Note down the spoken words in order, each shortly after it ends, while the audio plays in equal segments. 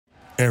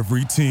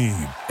Every team,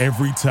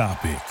 every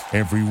topic,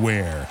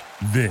 everywhere.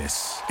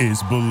 This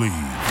is Believe.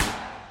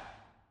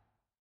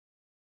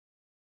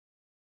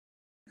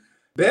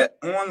 Bet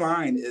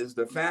Online is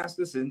the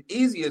fastest and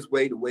easiest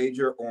way to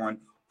wager on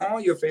all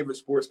your favorite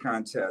sports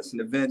contests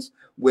and events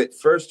with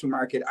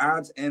first-to-market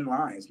odds and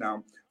lines.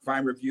 Now,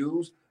 find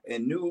reviews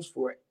and news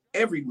for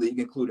every league,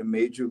 including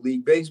Major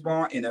League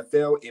Baseball,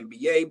 NFL,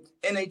 NBA,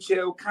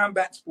 NHL,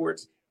 combat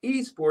sports,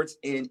 esports,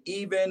 and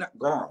even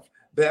golf.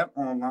 Bet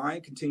Online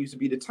continues to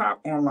be the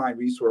top online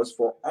resource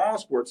for all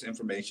sports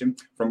information,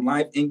 from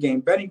live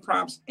in-game betting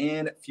props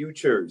and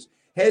futures.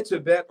 Head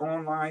to Bet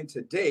Online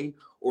today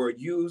or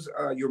use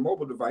your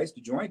mobile device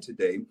to join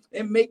today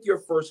and make your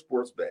first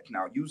sports bet.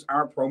 Now, use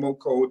our promo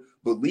code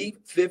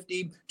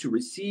BELIEVE50 to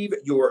receive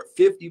your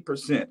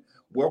 50%.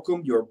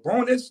 Welcome your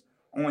bonus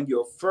on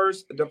your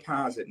first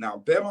deposit. Now,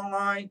 Bet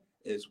Online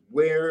is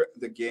where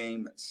the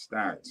game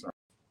starts.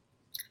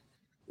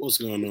 What's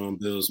going on,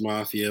 Bills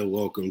Mafia?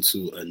 Welcome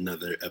to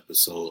another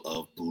episode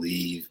of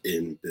Believe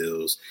in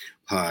Bills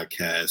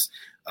podcast.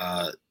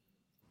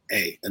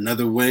 Hey,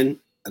 another win,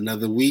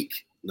 another week,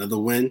 another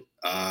win.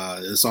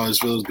 It always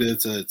feels good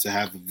to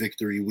have a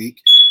victory week.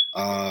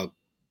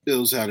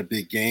 Bills had a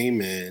big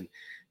game, and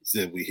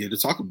said we're here to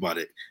talk about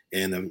it.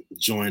 And I'm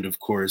joined, of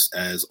course,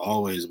 as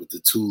always, with the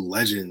two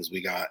legends.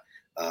 We got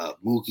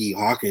Mookie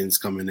Hawkins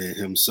coming in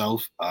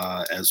himself,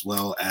 as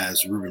well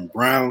as Ruben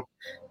Brown,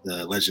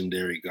 the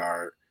legendary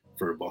guard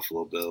for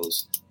Buffalo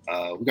Bills.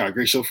 We got a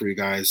great show for you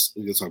guys.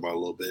 We're going to talk about it a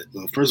little bit.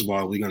 But first of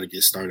all, we're going to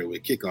get started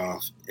with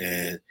kickoff.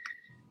 And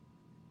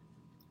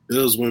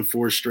Bills win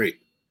 4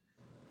 straight.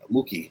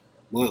 Mookie,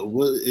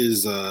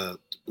 what's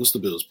the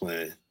Bills'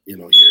 plan, here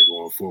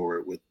going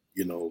forward with,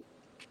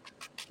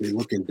 they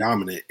looking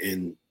dominant.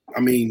 And, I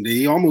mean,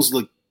 they almost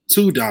look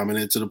too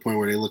dominant to the point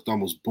where they looked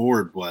almost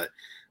bored. But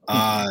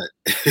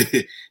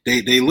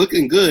they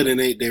looking good, and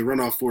they run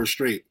off 4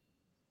 straight.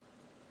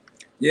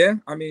 Yeah,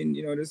 I mean,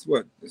 this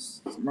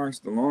marks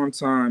the long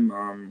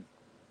time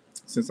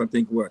since I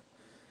think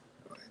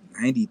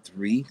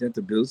 93 that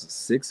the Bills are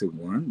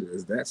 6-1.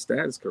 Is that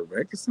status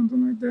correct or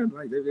something like that?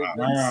 Like they've been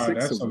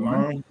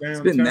 6-1.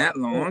 It's been time. That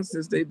long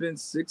since they've been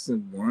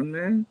 6-1,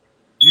 man.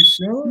 You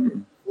sure?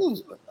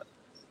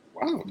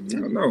 Wow. I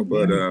don't know,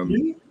 but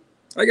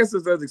I guess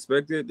it's as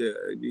expected.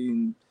 I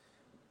mean,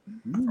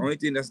 the only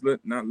thing that's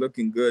not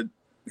looking good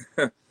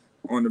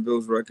on the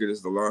Bills' record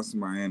is the loss to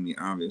Miami,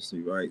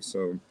 obviously, right?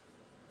 So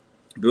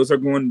Bills are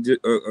going to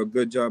do a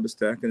good job of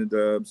stacking the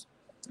dubs,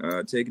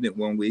 taking it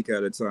 1 week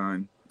at a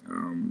time.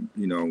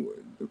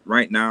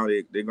 Right now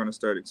they're going to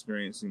start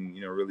experiencing,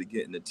 really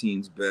getting the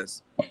team's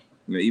best.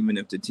 Even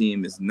if the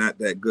team is not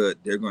that good,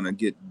 they're going to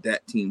get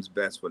that team's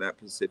best for that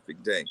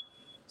specific day.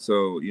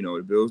 So,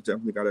 the Bills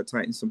definitely got to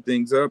tighten some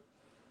things up.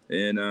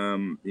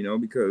 And,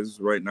 because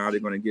right now they're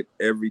going to get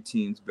every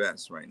team's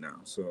best right now.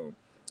 So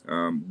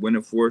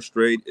winning 4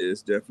 straight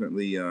is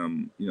definitely, a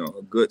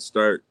good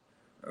start.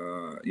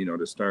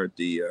 To start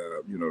the,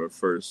 the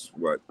first,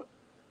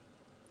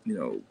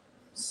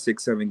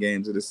 6-7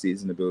 games of the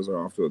season, the Bills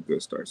are off to a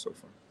good start so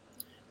far.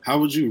 How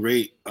would you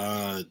rate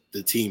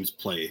the team's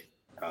play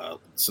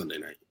Sunday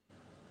night?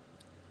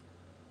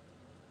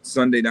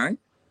 Sunday night?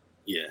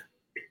 Yeah.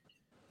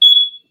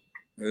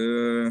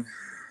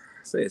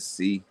 Say a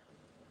C.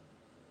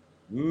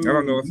 Ooh, I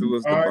don't know if it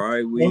was the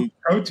bye week.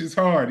 Coach is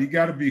hard. He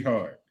got to be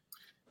hard.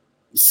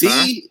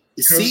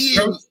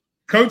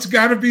 Coach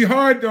got to be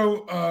hard,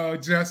 though,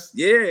 Just.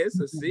 Yeah, it's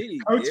a C.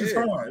 Coach is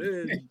hard.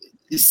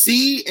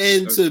 C,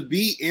 and to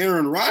beat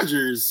Aaron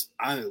Rodgers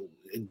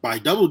by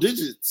double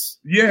digits.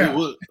 Yeah.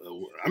 What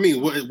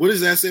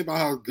does that say about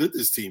how good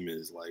this team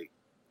is? Like,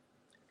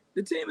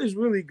 the team is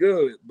really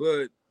good,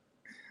 but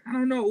I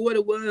don't know what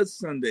it was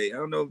Sunday. I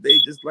don't know if they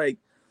just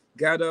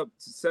got up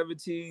to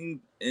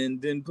 17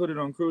 and then put it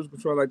on cruise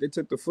control, like they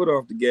took the foot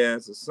off the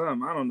gas or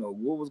something. I don't know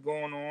what was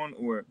going on,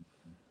 or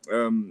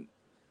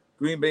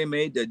Green Bay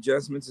made the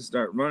adjustments to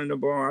start running the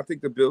ball. I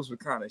think the Bills were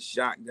kind of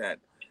shocked that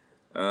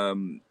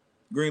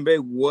Green Bay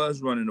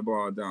was running the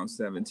ball down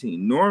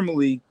 17.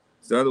 Normally,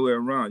 it's the other way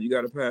around. You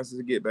got to pass it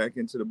to get back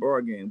into the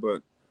ball game.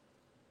 But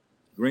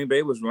Green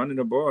Bay was running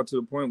the ball to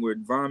the point where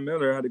Von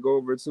Miller had to go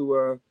over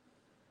to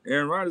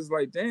Aaron Rodgers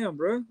like, damn,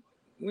 bro,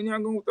 when y'all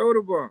going to throw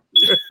the ball?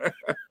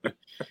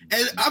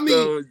 And I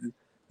mean,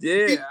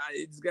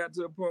 it's got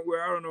to a point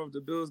where I don't know if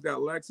the Bills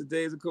got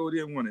lackadaisical,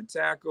 didn't want to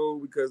tackle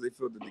because they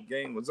felt that the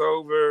game was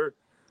over.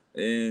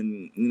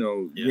 And,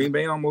 Green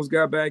Bay almost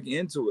got back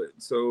into it.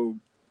 So,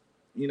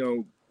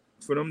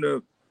 for them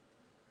to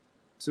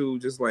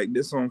just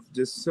this on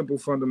just simple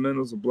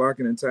fundamentals of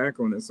blocking and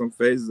tackling in some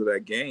phases of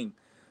that game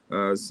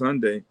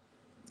Sunday,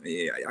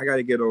 I got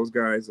to get those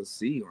guys a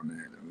C on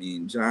that. I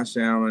mean, Josh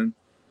Allen,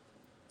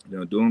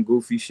 doing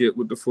goofy shit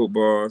with the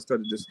football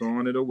instead of just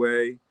throwing it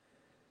away.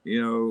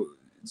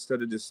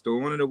 Instead of just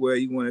throwing it away,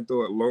 you want to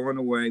throw it low and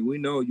away. We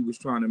know you was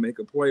trying to make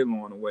a play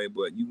low and away,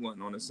 but you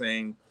wasn't on the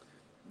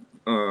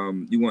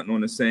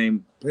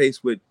same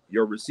pace with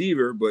your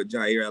receiver. But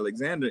Jair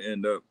Alexander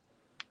ended up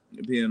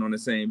being on the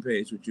same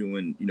page with you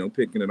and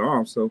picking it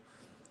off. So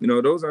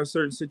those are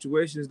certain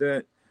situations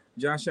that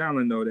Josh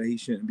Allen know that he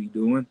shouldn't be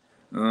doing.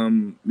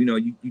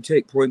 You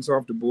take points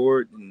off the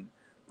board, and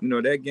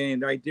that game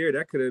right there,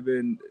 that could have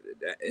been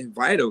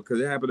vital because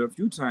it happened a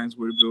few times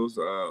where the Bills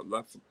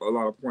left a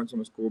lot of points on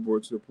the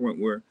scoreboard to the point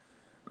where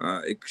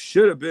it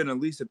should have been at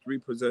least a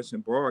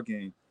 3-possession ball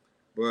game.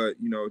 But,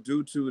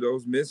 due to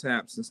those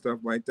mishaps and stuff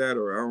like that,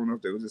 or I don't know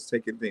if they were just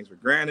taking things for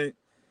granted,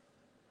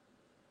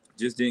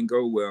 just didn't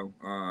go well,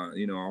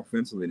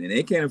 offensively. And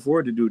they can't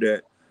afford to do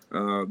that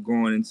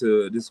going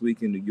into this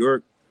week in New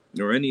York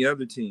or any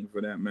other team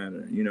for that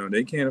matter.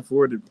 They can't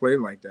afford to play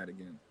like that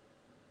again.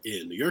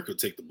 Yeah, New York will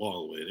take the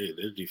ball away.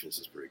 Their defense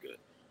is pretty good.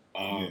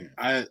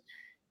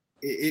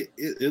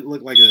 It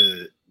looked like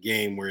a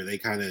game where they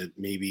kind of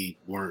maybe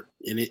weren't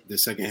in it the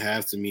second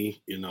half to me.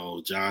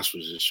 Josh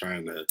was just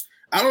trying to –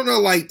 I don't know,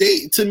 like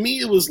to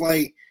me it was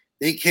like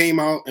they came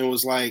out and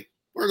was like,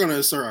 we're going to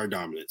assert our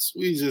dominance.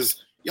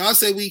 Y'all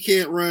say we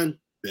can't run,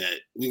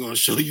 bet. We're going to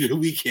show you that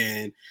we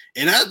can.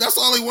 And that's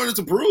all they wanted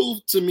to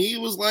prove to me.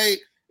 It was like,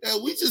 yeah,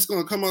 we just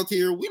going to come out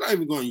here. We're not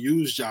even going to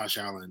use Josh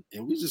Allen,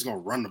 and we're just going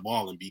to run the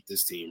ball and beat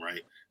this team,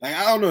 right? Like,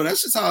 I don't know.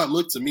 That's just how it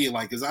looked to me.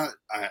 Like, because I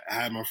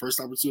had my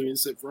first opportunity to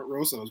sit front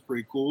row, so it was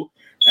pretty cool.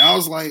 And I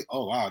was like,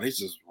 oh, wow, they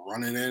just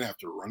running in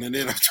after running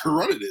in after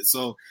running it.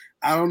 So,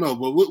 I don't know.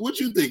 But what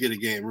you think of the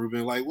game,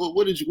 Ruben? Like, what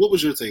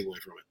was your takeaway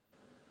from it?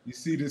 You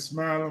see the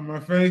smile on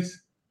my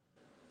face?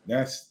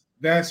 That's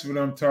what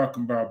I'm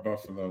talking about,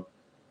 Buffalo.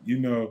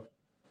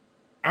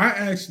 I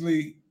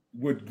actually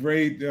would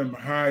grade them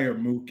higher,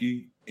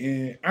 Mookie.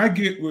 And I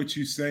get what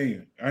you're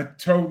saying. I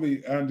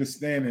totally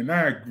understand, and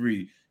I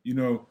agree.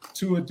 To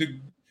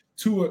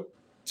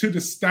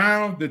the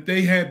style that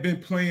they had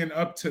been playing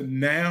up to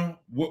now,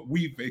 what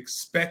we've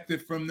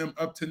expected from them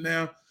up to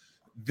now,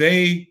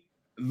 they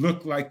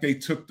look like they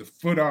took the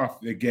foot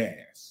off the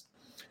gas.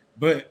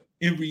 But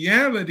in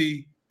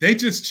reality, they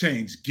just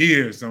changed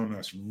gears on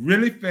us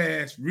really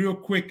fast, real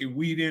quick, and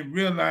we didn't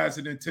realize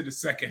it until the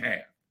second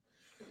half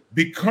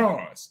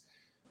because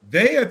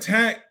they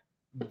attacked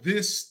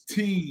this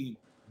team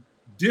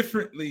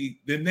differently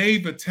than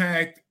they've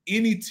attacked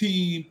any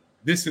team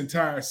this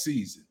entire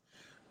season.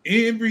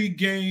 Every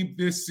game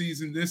this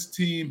season, this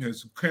team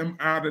has come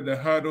out of the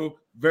huddle,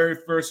 very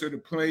first of the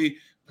play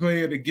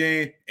of the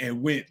game,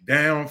 and went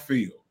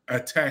downfield,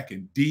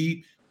 attacking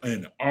deep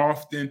and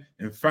often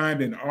and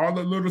finding all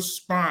the little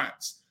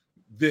spots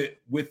that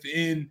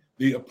within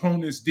the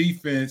opponent's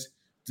defense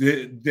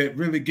that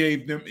really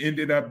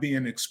ended up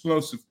being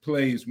explosive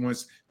plays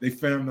once they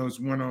found those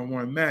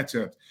one-on-one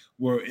matchups.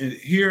 Well,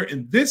 here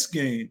in this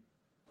game,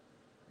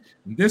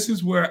 this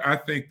is where I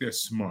think they're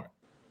smart.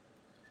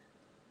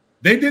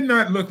 They did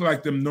not look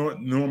like them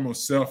normal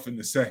self in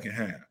the second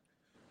half,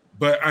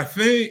 but I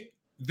think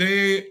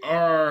they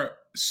are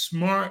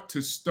smart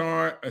to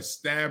start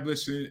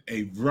establishing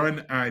a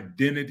run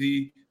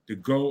identity to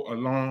go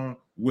along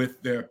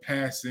with their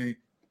passing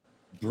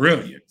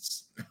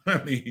brilliance.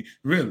 I mean,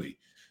 really.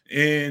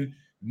 And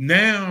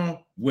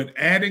now with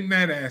adding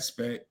that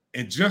aspect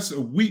and just a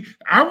week,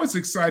 I was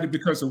excited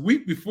because a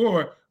week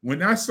before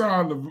when I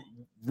saw the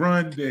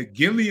run that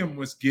Gilliam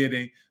was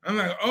getting, I'm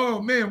like,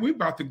 oh man, we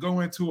about to go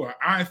into an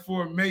I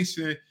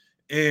formation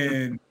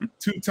and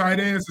 2 tight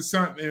ends or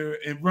something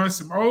and run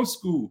some old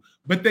school.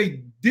 But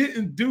they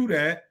didn't do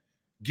that.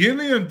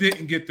 Gilliam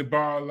didn't get the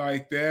ball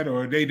like that,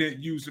 or they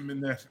didn't use him in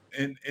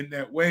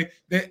that way.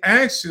 They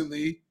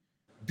actually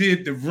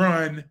did the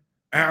run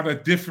out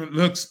of different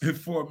looks and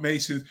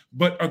formations,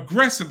 but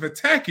aggressive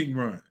attacking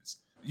runs.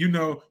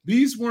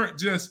 These weren't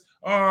just,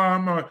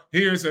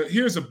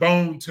 here's a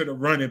bone to the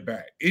running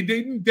back. They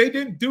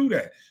didn't do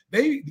that.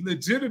 They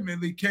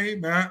legitimately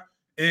came out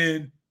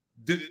and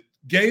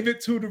gave it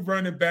to the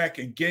running back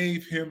and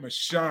gave him a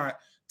shot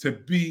to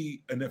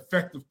be an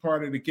effective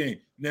part of the game.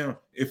 Now,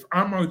 if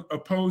I'm an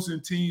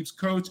opposing team's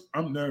coach,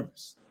 I'm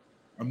nervous.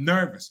 I'm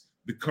nervous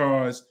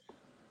because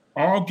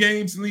all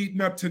games leading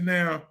up to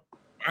now,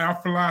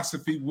 our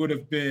philosophy would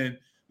have been,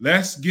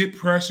 let's get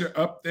pressure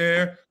up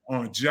there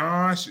on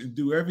Josh and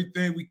do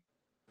everything we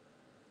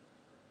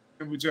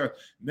can with Josh.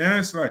 Now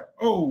it's like,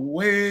 oh,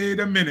 wait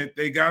a minute.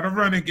 They got a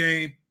running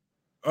game.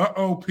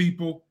 Uh-oh,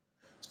 people.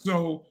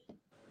 So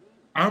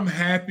I'm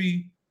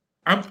happy.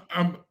 I'm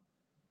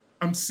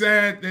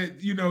sad that,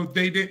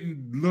 they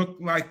didn't look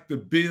like the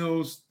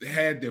Bills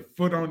had their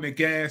foot on the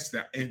gas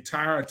the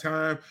entire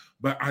time,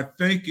 but I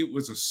think it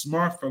was a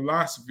smart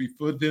philosophy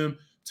for them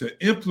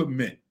to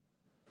implement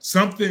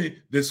something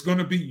that's going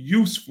to be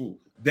useful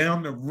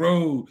down the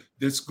road,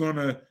 that's going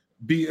to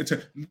be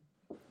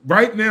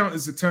right now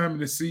is the time of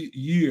the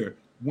year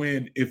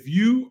when if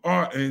you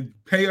are and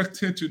pay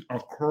attention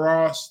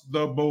across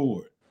the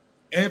board,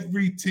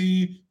 every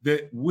team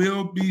that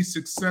will be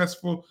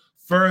successful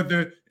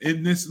further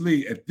in this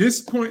league at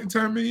this point in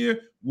time of year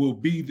will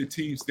be the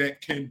teams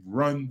that can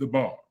run the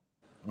ball.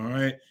 All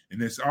right.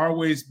 And it's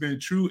always been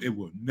true. It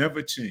will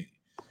never change.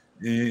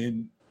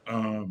 And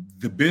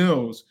the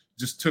Bills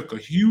just took a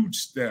huge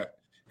step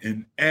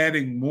in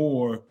adding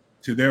more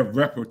to their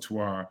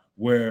repertoire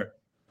where,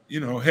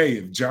 hey,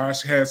 if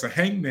Josh has a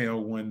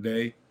hangnail one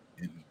day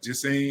and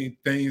just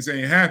things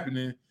ain't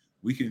happening,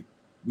 we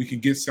can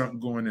get something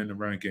going in the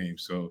run game.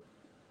 So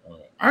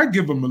I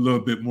give them a little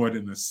bit more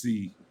than a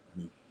C.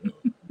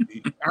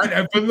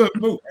 But look,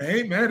 Mook, I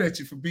ain't mad at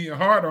you for being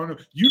hard on them.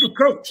 You the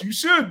coach. You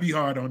should be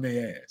hard on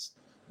their ass.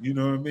 You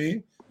know what I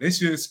mean? They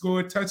should score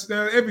a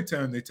touchdown every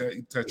time they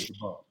touch the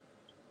ball.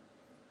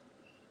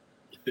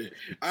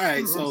 All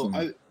right, so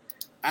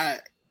I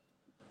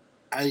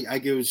get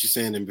what you're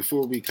saying, and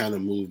before we kind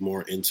of move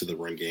more into the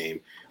run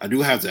game, I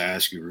do have to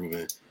ask you,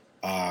 Ruben.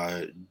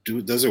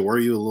 Does it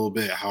worry you a little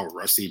bit how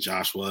rusty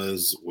Josh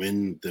was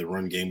when the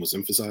run game was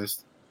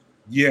emphasized?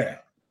 Yeah,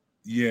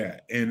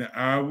 and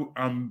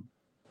I'm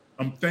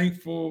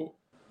thankful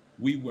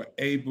we were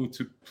able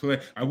to play.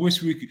 I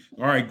wish we could.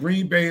 All right,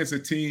 Green Bay is a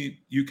team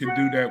you can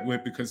do that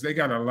with because they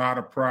got a lot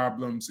of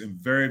problems and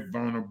very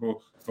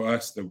vulnerable for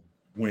us to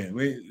win.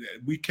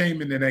 We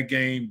came into that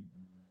game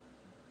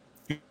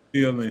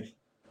feeling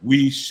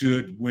we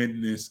should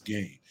win this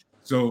game.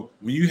 So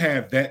when you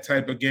have that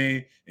type of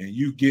game and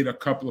you get a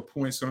couple of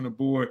points on the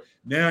board,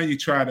 now you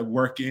try to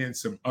work in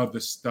some other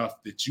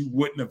stuff that you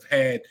wouldn't have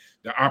had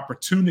the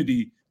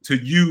opportunity to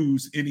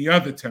use any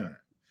other time.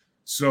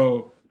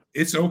 So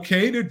it's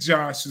okay that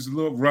Josh is a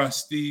little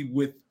rusty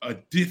with a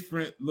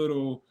different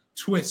little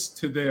twist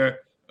to their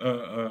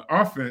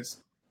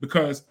offense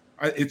because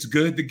it's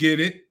good to get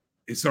it.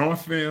 It's on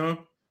film.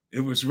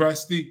 It was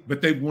rusty,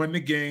 but they won the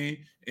game.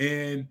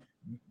 And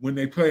when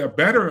they play a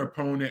better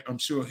opponent, I'm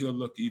sure he'll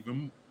look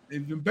even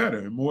better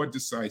and more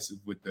decisive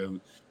with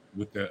the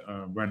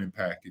running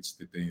package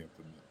that they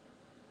implement.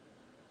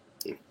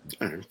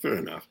 All right, fair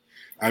enough.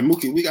 All right,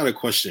 Mookie, we got a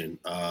question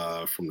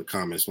from the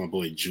comments. My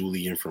boy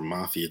Julian from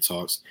Mafia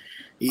Talks.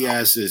 He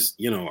asks,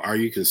 are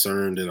you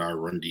concerned that our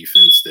run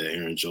defense, that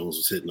Aaron Jones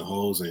was hitting the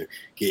holes and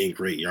getting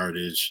great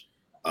yardage?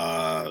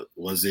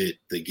 Was it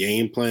the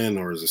game plan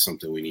or is it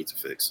something we need to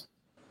fix?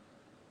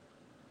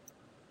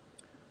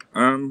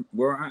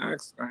 Well, I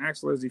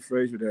asked Leslie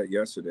Frazier that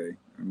yesterday.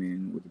 I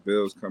mean, with the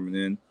Bills coming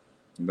in,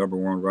 the number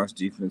one rush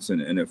defense in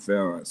the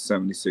NFL at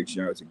 76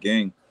 yards a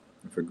game,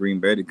 and for Green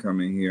Bay to come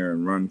in here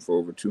and run for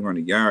over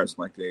 200 yards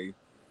like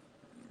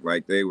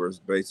they were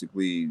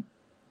basically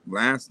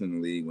last in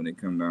the league when it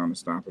come down to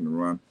stopping the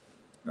run,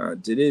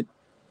 did it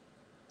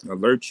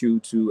alert you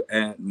to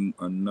add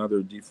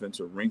another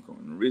defensive wrinkle?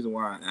 And the reason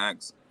why I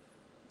asked,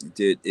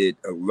 did it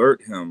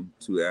alert him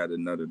to add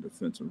another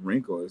defensive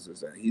wrinkle is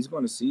that he's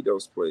going to see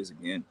those plays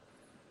again.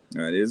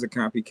 It is a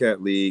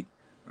copycat league.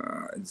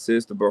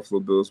 Since the Buffalo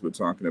Bills we're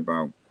talking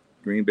about,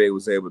 Green Bay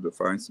was able to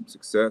find some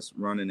success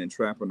running and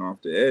trapping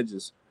off the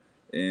edges.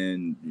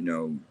 And,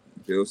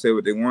 they'll say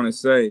what they want to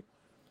say.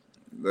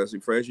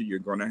 Leslie Frazier, you're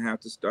going to have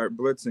to start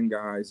blitzing,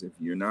 guys. If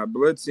you're not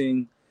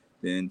blitzing,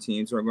 then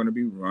teams are going to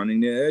be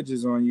running their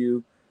edges on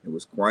you. It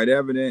was quite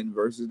evident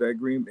versus that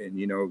Green Bay. And,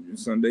 in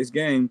Sunday's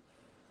game,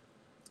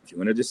 if you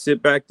want to just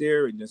sit back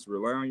there and just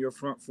rely on your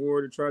front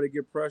four to try to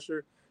get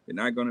pressure, you're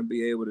not going to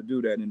be able to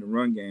do that in the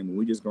run game. And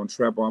we're just going to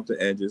trap off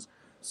the edges,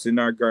 send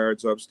our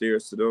guards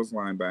upstairs to those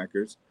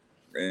linebackers.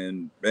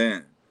 And,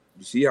 man,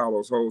 you see how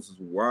those holes is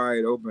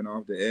wide open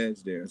off the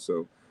edge there.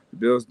 So the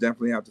Bills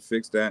definitely have to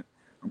fix that.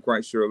 I'm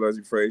quite sure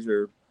Leslie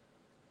Frazier,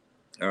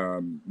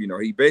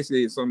 he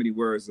basically has so many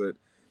words that,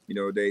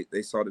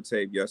 they saw the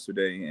tape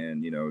yesterday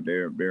and,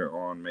 they're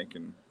on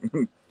making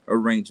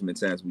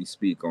arrangements as we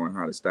speak on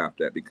how to stop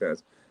that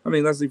because,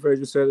 Leslie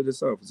Frazier said it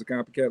himself. It's a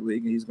copycat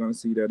league, and he's going to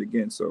see that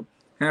again. So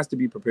has to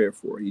be prepared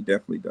for it. He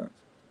definitely does.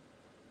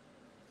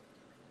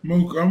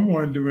 Mook, I'm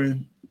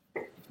wondering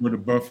for the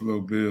Buffalo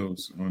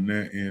Bills on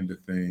that end of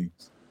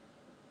things.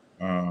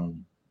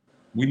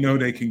 We know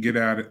they can get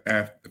out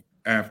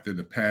after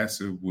the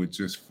passer with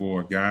just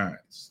 4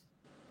 guys,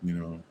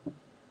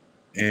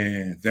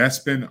 and that's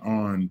been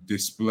on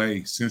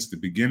display since the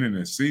beginning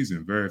of the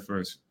season, very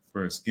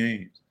first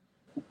games.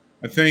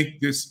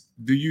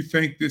 Do you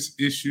think this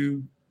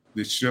issue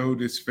that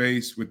showed its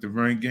face with the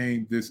run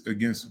game this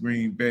against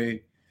Green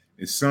Bay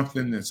is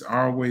something that's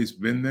always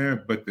been there,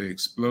 but the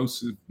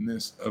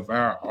explosiveness of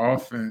our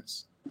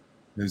offense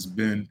has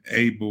been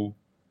able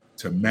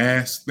to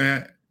mask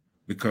that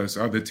because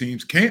other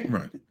teams can't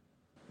run it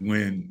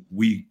when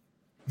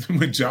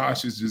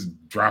Josh is just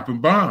dropping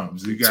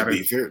bombs? To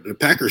be fair, the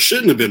Packers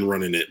shouldn't have been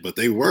running it, but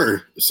they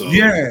were. So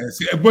yes,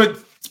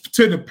 but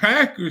to the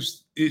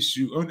Packers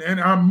issue, and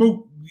am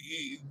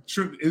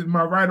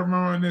I right or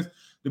wrong on this?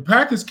 The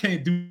Packers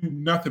can't do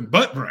nothing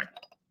but run.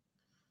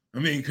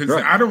 Because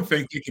right. I don't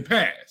think they can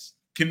pass.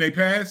 Can they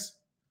pass?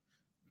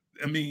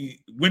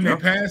 When they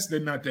pass, they're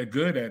not that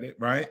good at it,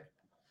 right?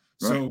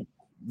 So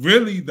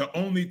really the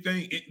only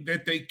thing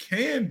that they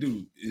can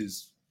do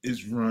is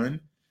run.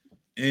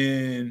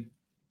 And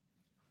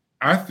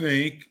I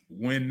think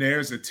when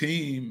there's a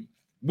team,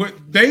 let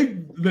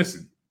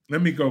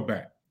me go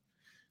back.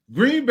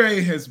 Green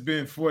Bay has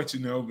been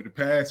fortunate over the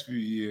past few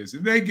years.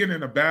 If they get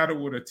in a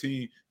battle with a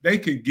team, they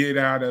could get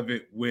out of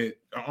it with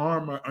the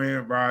arm of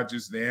Aaron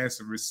Rodgers, they had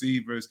some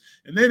receivers,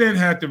 and they didn't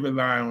have to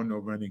rely on no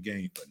running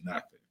game for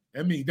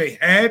nothing. They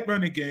had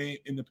running game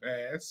in the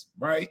past,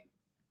 right?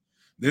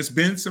 There's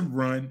been some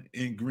run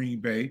in Green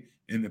Bay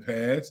in the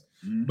past,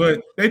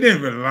 but they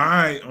didn't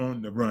rely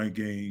on the run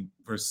game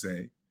per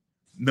se.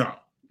 No,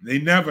 they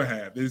never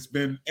have. It's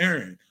been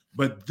Aaron.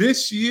 But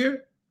this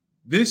year,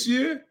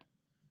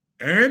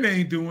 Aaron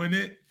ain't doing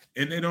it,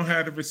 and they don't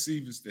have the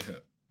receivers to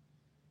help.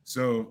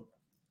 So,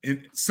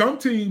 some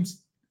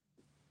teams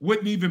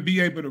wouldn't even be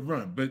able to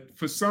run, but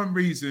for some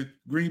reason,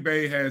 Green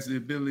Bay has the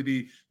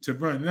ability to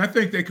run, and I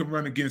think they can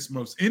run against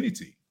most any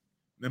team.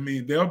 I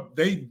mean,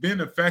 they've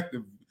been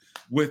effective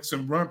with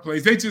some run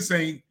plays. They just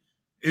ain't.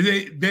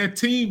 Their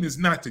team is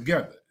not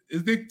together.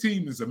 Their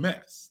team is a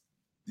mess.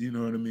 You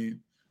know what I mean?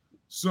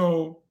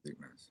 So,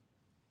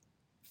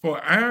 for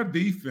our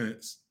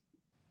defense,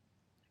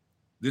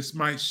 this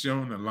might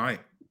shine a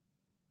light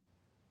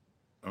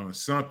on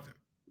something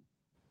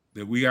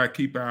that we got to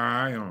keep our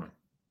eye on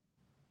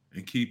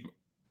and keep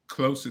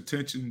close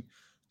attention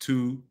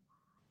to,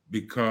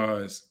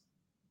 because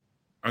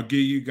I'll give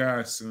you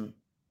guys some,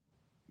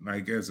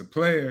 like as a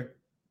player,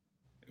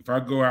 if I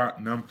go out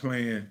and I'm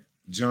playing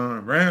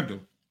John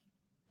Randall,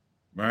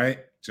 right?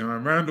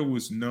 John Randall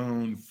was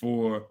known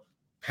for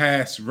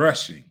pass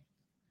rushing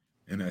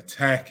and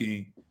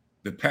attacking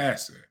the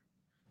passer.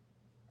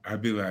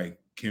 I'd be like,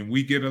 can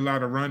we get a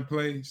lot of run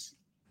plays?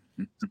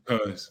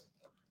 Because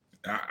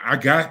I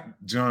got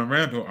John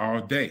Randall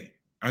all day.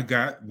 I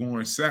got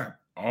Warren Sapp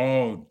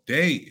all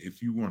day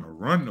if you want to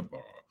run the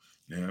ball.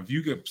 Now, if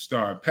you could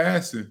start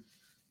passing,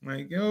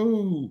 like,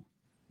 yo,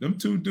 them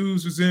two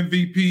dudes was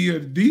MVP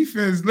of the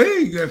defense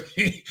league. I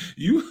mean,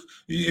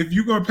 if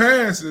you're going to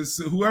pass,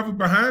 whoever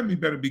behind me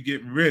better be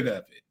getting rid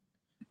of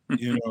it,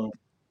 you know?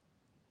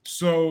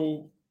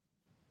 So,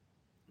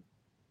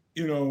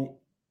 you know,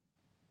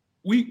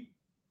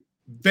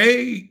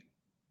 they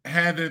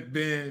haven't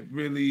been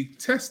really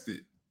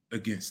tested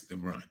against the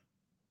run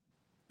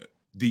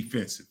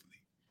defensively.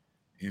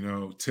 You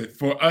know,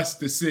 for us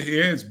to sit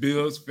here as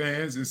Bills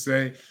fans and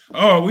say,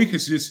 "Oh,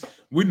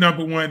 we're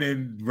number one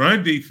in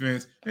run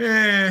defense."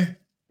 But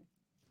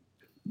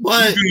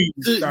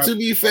to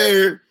be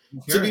fair,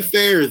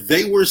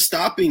 they were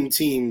stopping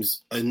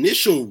teams'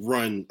 initial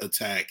run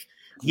attack,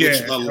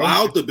 which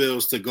allowed the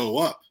Bills to go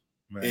up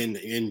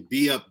and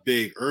be up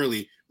big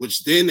early,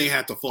 which then they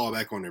had to fall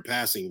back on their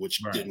passing,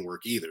 which didn't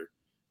work either.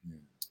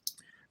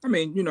 I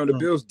mean, you know, the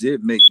Bills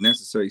did make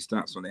necessary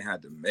stops when they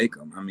had to make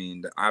them. I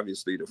mean,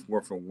 obviously the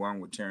 4-for-1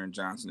 with Taron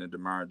Johnson and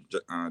DeMar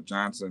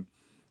Johnson,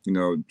 you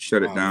know,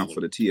 shut it down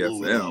for the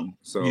TFL.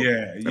 So,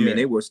 I mean,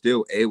 they were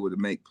still able to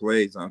make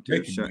plays out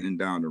there shutting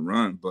down the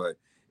run, but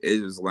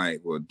it was like,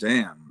 well,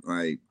 damn,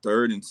 like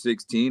 3rd and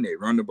 16, they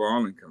run the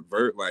ball and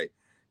convert. Like,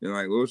 you're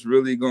like, what's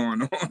really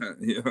going on?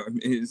 You know what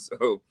I mean?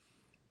 So,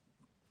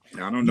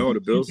 I don't know.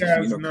 The Bills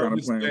is, you know, kind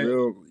of playing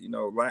real, you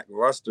know,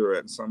 lackluster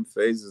at some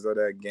phases of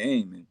that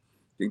game. And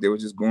I think they were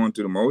just going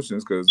through the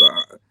motions because,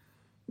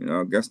 you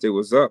know, I guess they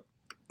was up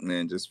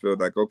and just felt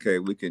like, okay,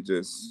 we can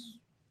just,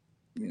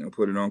 you know,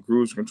 put it on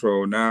cruise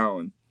control now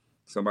and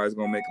somebody's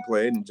going to make a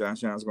play and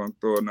Josh Allen's going to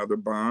throw another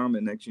bomb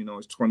and next, you know,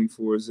 it's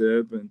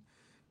 24-zip. And,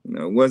 you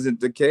know, it wasn't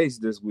the case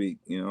this week,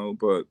 you know,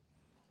 but,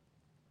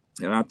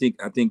 and I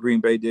think Green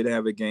Bay did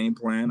have a game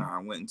plan. I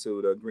went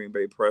into the Green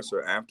Bay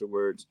presser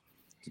afterwards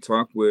to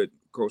talk with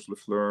Coach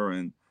LaFleur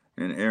and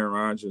Aaron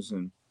Rodgers,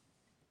 and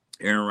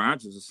Aaron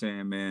Rodgers is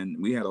saying, man,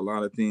 we had a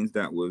lot of things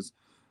that was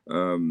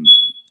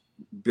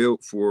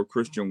built for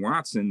Christian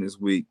Watson this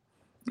week.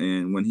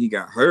 And when he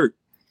got hurt,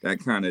 that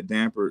kind of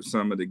dampened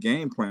some of the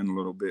game plan a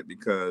little bit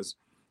because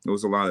there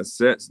was a lot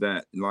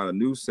of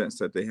new sets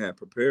that they had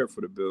prepared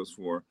for the Bills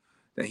for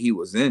that he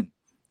was in.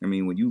 I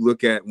mean, when you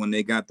look at when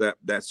they got that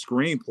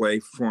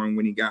screenplay for him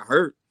when he got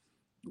hurt,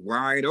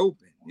 wide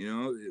open, you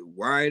know,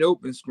 wide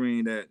open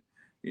screen that,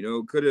 you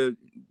know, could have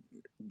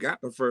got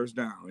the first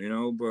down, you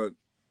know, but,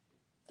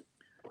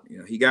 you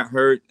know, he got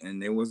hurt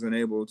and they wasn't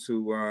able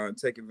to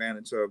take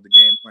advantage of the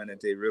game plan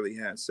that they really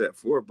had set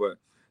for, but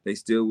they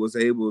still was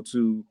able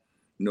to,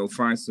 you know,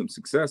 find some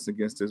success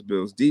against this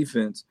Bills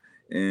defense.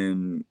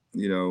 And,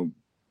 you know,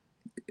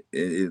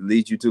 it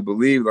leads you to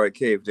believe like,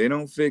 hey, if they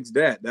don't fix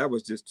that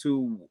was just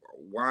too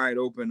wide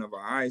open of an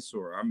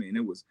eyesore. I mean,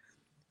 it was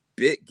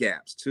big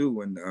gaps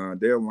too. And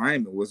their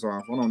alignment was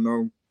off. I don't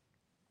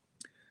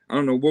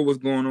know what was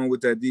going on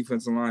with that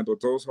defensive line, but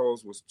those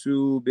holes was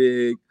too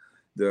big.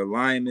 The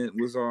alignment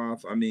was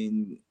off. I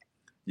mean,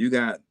 you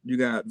got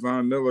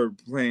Von Miller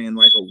playing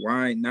like a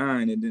wide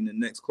 9, and then the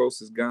next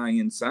closest guy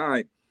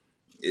inside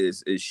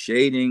is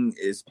shading,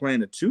 is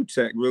playing a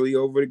 2-tech really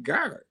over the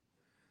guard.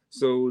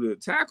 So the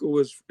tackle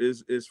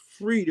is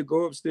free to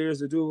go upstairs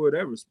to do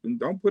whatever.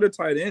 Don't put a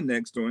tight end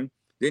next to him.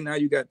 Then now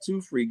you got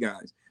 2 free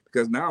guys.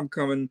 Because now I'm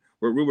coming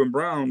with Ruben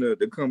Brown to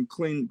come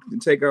clean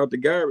and take out the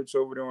garbage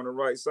over there on the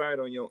right side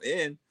on your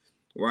end,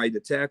 while the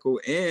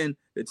tackle and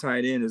the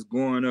tight end is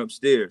going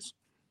upstairs.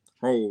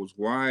 Holes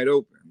wide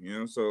open, you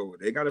know. So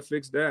they got to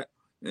fix that,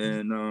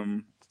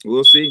 and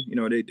we'll see. You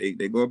know,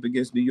 they go up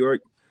against New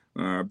York.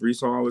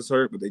 Breece Hall is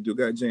hurt, but they do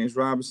got James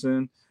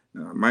Robinson,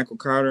 Michael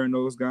Carter, and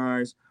those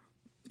guys.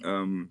 I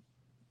don't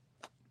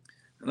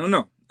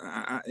know.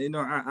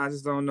 I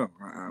just don't know.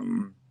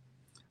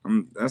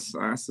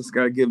 I just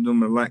got to give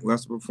them a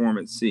lackluster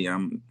performance.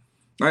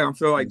 I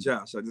feel like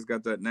Josh. I just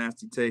got that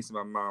nasty taste in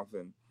my mouth,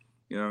 and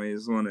I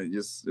just want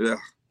to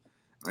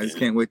I just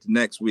can't wait the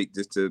next week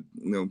just to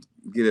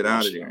get it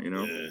out of there.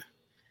 Yeah.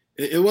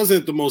 It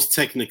wasn't the most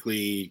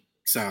technically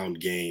sound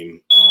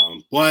game,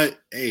 but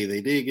hey,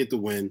 they did get the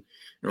win.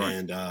 Right.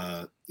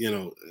 And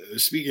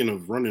speaking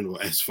of running,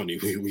 it's funny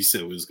we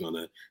said we was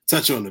gonna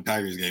touch on the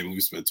Packers game, and we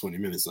spent 20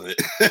 minutes on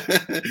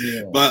it.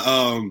 Yeah.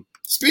 But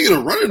speaking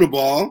of running the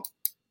ball,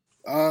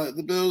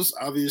 the Bills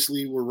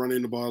obviously were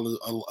running the ball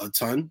a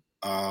ton.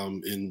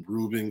 And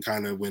Ruben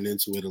kind of went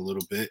into it a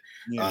little bit.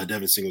 Yeah.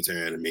 Devin Singletary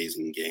had an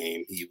amazing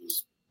game. He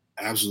was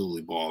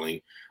absolutely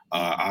balling.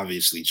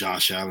 Obviously,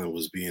 Josh Allen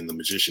was being the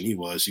magician he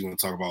was. People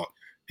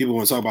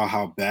want to talk about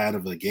how bad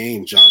of a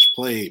game Josh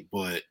played,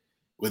 but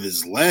with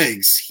his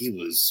legs, he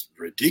was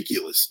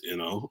ridiculous.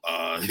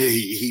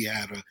 He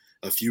had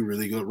a few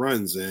really good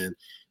runs, and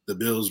the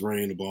Bills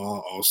running the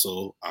ball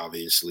also,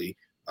 obviously,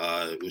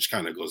 which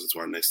kind of goes into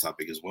our next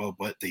topic as well.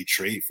 But they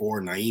trade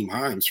for Nyheim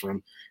Hines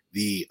from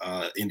the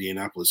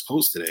Indianapolis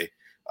Colts today.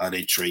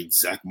 They trade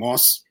Zach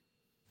Moss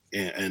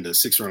and a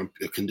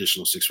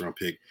conditional six-round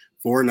pick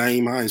for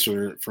Nyheim Hines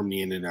from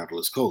the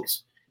Indianapolis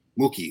Colts.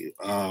 Mookie,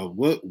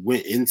 what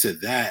went into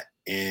that,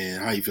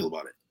 and how you feel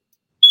about it?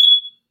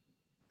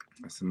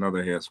 That's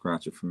another head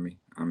scratcher for me.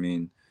 I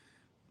mean,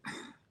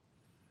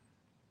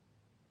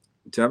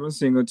 Devin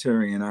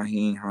Singletary and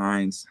Nyheim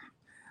Hines,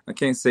 I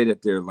can't say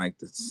that they're like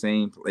the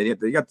same. They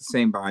got the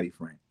same body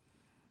frame.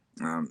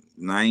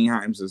 Nyheim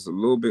Hines is a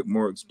little bit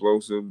more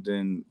explosive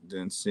than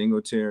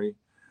Singletary,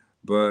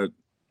 but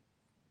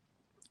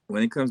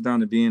when it comes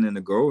down to being in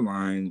the goal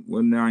line,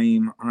 what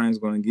Nyheim Hines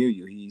going to give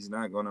you? He's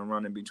not going to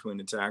run in between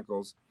the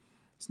tackles.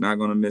 He's not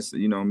going to miss,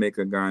 make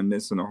a guy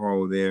miss in a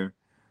hole there.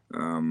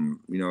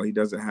 He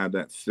doesn't have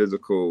that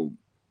physical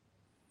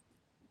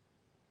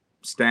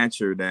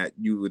stature that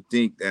you would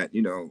think that,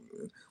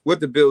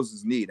 what the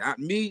Bills need.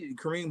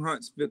 Kareem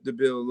Hunt fit the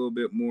bill a little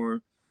bit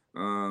more.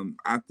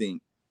 I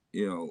think,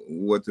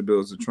 what the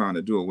Bills are trying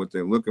to do or what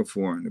they're looking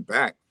for in the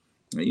back.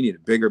 You need a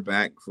bigger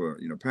back for,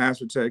 pass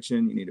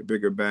protection. You need a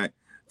bigger back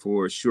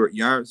for short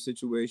yard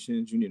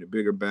situations. You need a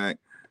bigger back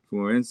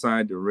for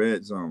inside the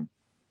red zone.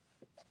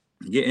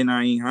 Getting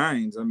Nyheim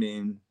Hines, I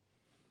mean,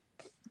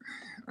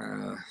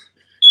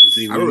 you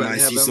think I would rather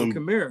have Alvin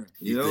Kamara.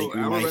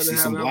 I would rather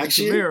have Alvin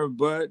Kamara,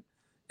 but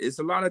it's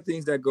a lot of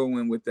things that go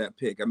in with that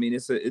pick. I mean,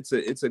 it's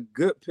a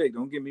good pick.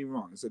 Don't get me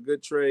wrong. It's a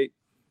good trade.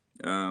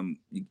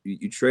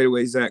 You trade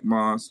away Zach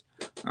Moss,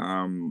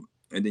 and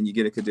then you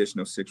get a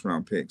conditional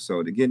 6-round pick.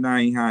 So to get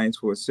Nyheim Hines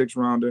for a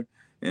 6-rounder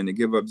and to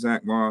give up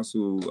Zach Moss,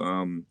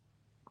 who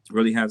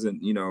really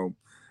hasn't,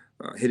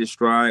 hit his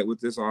stride with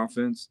this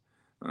offense,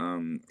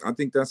 I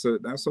think that's a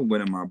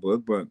win in my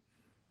book. But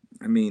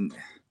I mean,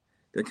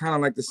 they're kind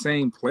of like the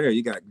same player.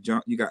 You got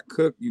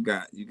Cook, you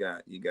got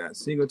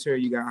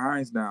Singletary, you got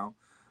Hines now.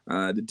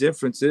 The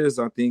difference is,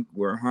 I think,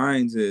 where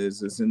Hines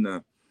is in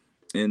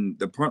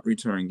the punt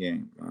return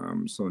game.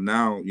 So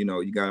now,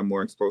 you got a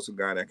more explosive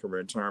guy that can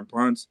return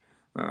punts.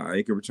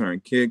 He can return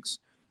kicks.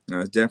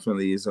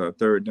 Definitely is a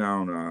third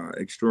down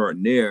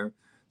extraordinaire.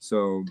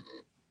 So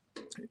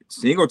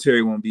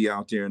Singletary won't be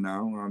out there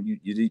now.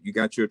 You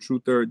got your true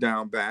third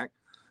down back.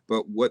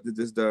 But what did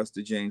this does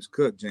to James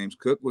Cook? James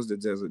Cook was the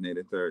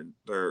designated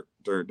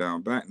third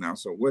down back now.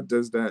 So what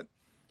does that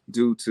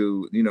do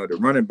to the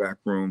running back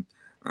room?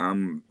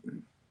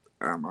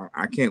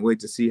 I can't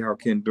wait to see how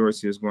Ken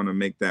Dorsey is going to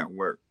make that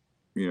work.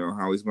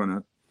 How he's going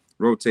to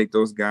rotate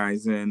those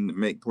guys in,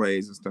 make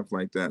plays and stuff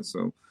like that.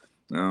 So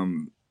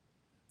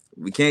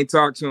we can't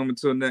talk to him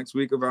until next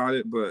week about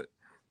it. But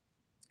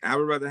I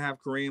would rather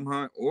have Kareem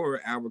Hunt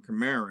or Alvin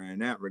Kamara in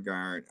that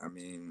regard. I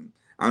mean,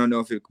 I don't know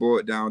if it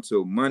boiled down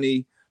to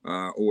money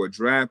or a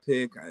draft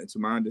pick. To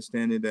my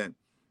understanding that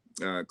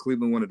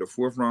Cleveland wanted a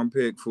 4th-round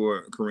pick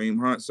for Kareem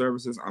Hunt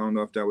services. I don't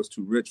know if that was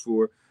too rich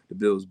for the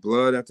Bills'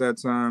 blood at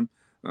that time.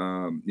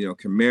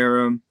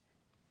 Kamara,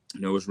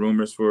 it was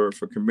rumors for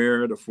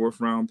Kamara, the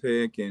 4th-round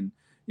pick, and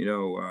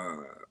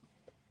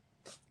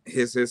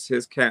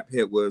his cap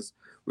hit was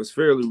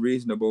fairly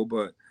reasonable,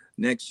 but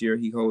next year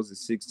he holds a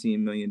 $16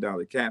 million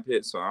cap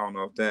hit, so I don't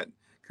know if that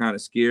kind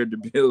of scared the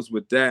Bills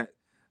with that.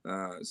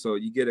 So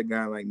you get a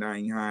guy like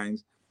Nyheim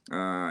Hines.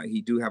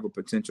 He do have a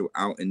potential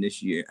out in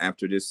this year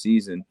after this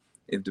season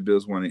if the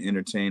Bills want to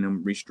entertain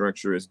him,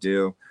 restructure his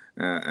deal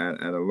at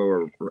a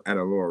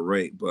lower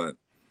rate. But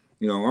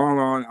all in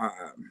all,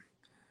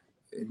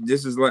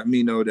 this is letting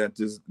me know that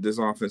this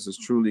offense is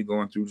truly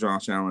going through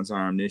Josh Allen's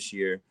arm this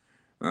year.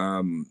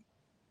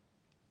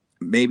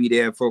 Maybe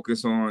they'll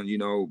focus on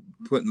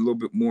putting a little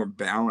bit more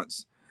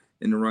balance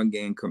in the run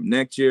game come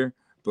next year.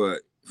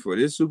 But for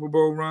this Super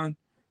Bowl run,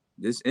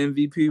 this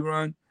MVP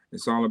run,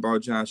 it's all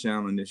about Josh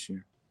Allen this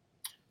year.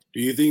 Do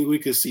you think we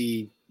could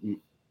see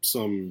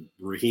some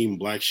Raheem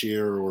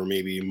Blackshear or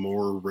maybe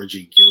more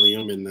Reggie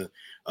Gilliam in the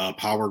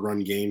power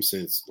run game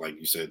since, like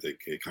you said, they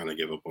could kind of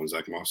give up on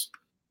Zach Moss?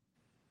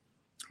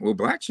 Well,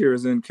 Blackshear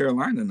is in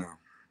Carolina now.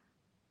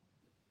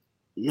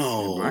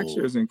 No.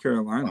 Blackshear's in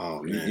Carolina.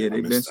 Oh, man, yeah,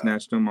 they've been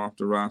snatched him off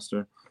the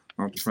roster,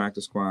 off the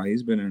practice squad.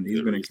 He's been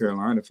in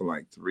Carolina for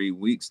like 3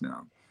 weeks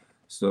now.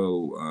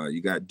 So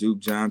you got Duke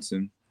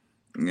Johnson,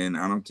 and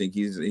I don't think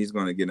he's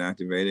going to get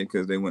activated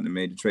because they wouldn't have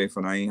made the trade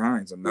for Nyheim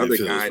Hines, another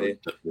guy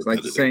that's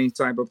like the same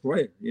type of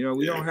player. You know,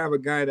 we don't have a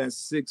guy that's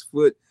 6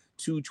 foot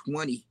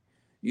 220.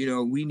 You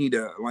know, we need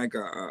a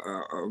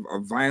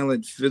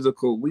violent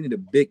physical. We need a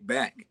big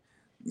back,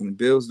 and the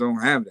Bills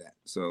don't have that.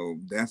 So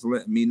that's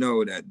letting me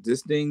know that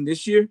this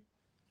year,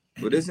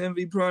 for this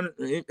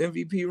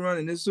MVP run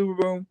in this Super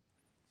Bowl,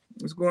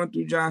 it's going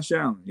through Josh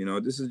Allen. You know,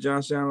 this is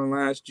Josh Allen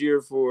last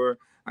year for,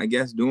 I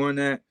guess, doing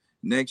that.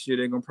 Next year,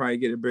 they're going to probably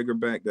get a bigger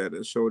back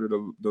that'll shoulder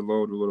the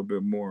load a little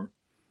bit more.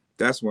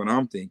 That's what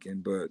I'm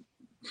thinking. But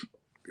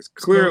it's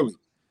clearly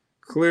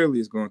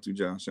it's going through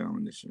Josh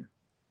Allen this year.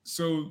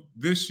 So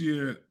this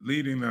year,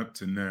 leading up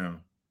to now,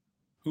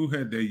 who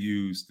had they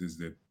used as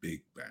their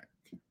big back?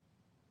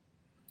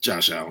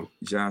 Josh Allen.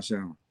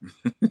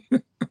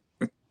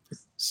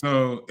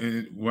 So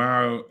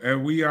while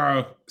we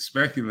are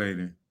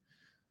speculating,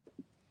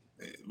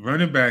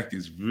 running back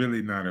is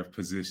really not a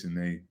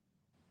position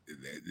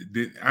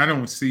I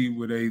don't see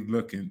where they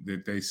looking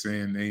that they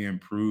saying they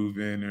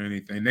improving or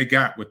anything. They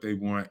got what they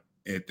want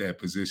at that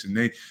position.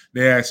 They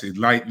actually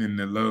lightening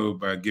the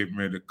load by getting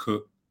rid of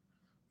Cook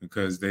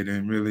because they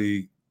didn't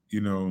really,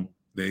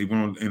 they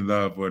weren't in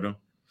love with him.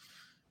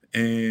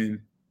 And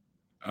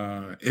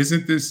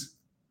isn't this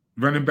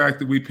running back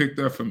that we picked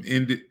up from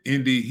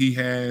Indy, he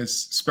has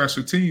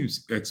special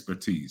teams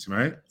expertise,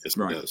 right? Yes, he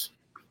does.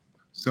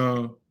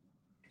 So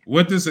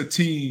what does a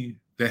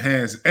team that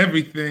has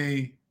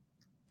everything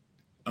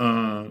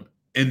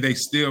and they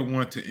still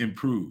want to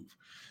improve?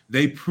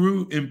 They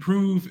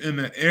improve in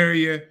an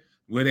area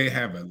where they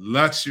have a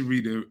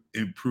luxury to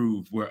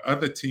improve, where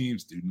other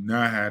teams do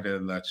not have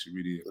that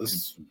luxury to improve.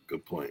 That's a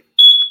good point.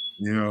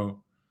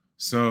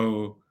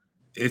 So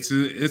it's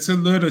a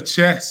little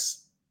chess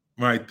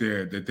right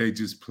there that they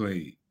just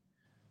played,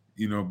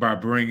 by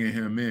bringing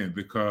him in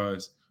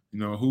because,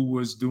 who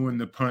was doing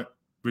the punt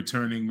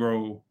returning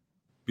role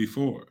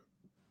before?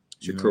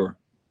 Shakur,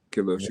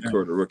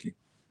 Shakur, the rookie.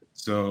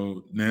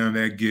 So now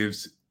that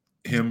gives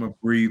him a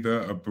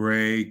breather, a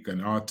break,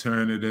 an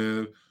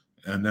alternative,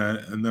 and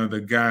another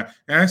guy.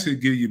 Actually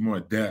give you more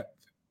depth,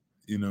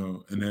 and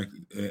at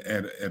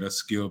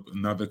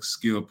another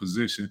skill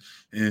position.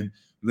 And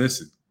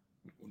listen,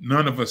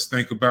 none of us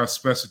think about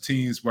special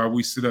teams while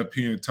we sit up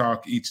here and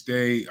talk each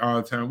day,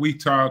 all the time. We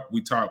talk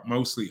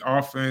mostly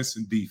offense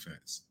and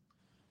defense.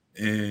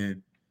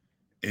 And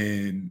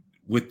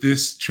with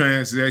this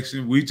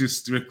transaction, we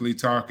just strictly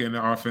talking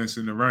the offense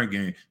and the run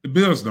game. The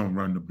Bills don't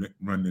run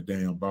the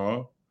damn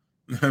ball.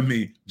 I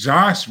mean,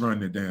 Josh run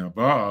the damn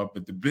ball,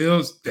 but the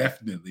Bills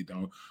definitely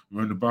don't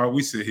run the ball.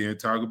 We sit here and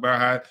talk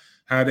about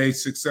how they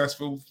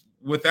successful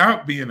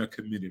without being a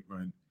committed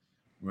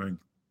run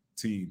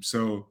team.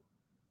 So,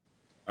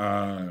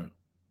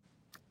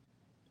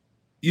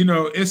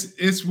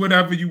 it's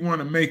whatever you want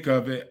to make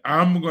of it.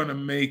 I'm going to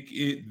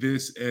make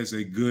this as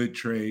a good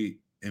trade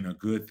and a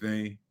good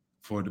thing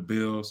for the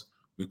Bills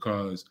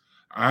because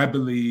I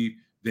believe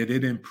that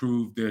it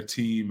improved their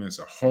team as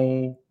a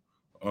whole.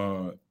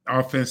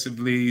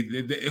 Offensively,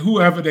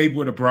 whoever they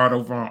would have brought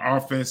over on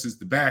offense is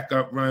the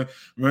backup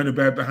running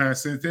back behind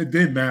center. It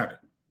didn't matter.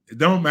 It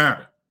don't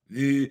matter.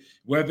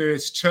 Whether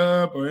it's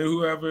Chubb or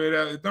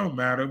whoever, it don't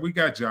matter. We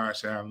got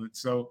Josh Allen.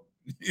 So,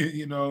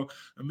 we don't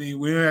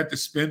have to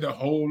spend a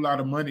whole lot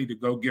of money to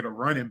go get a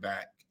running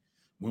back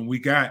when we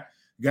got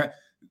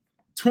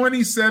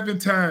 27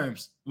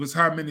 times was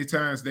how many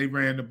times they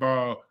ran the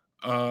ball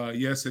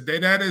yesterday.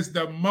 That is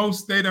the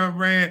most they done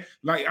ran.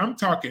 Like, I'm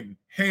talking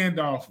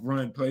handoff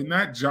run play,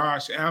 not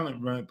Josh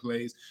Allen run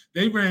plays.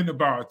 They ran the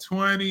ball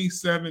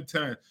 27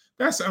 times.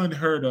 That's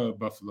unheard of,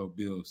 Buffalo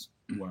Bills.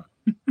 Wow.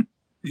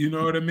 You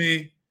know what I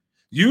mean?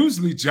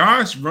 Usually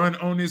Josh run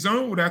on his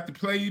own without the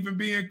play even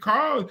being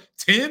called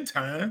 10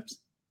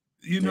 times,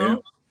 Yeah.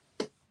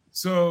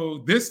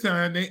 So this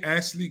time they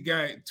actually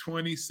got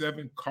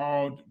 27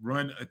 called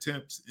run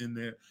attempts in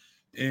there.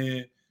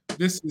 And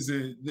this is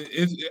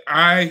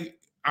I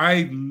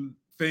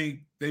think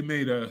they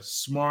made a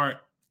smart,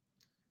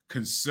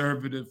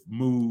 conservative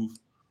move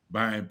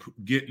by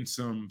getting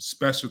some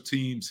special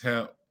teams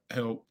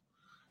help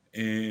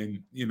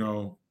and,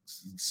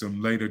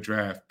 some later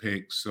draft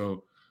picks.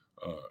 So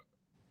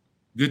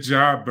good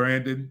job,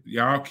 Brandon.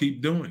 Y'all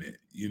keep doing it.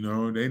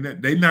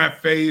 They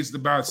not fazed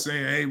about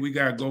saying, hey, we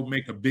got to go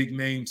make a big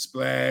name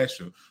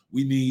splash or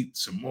we need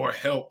some more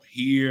help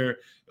here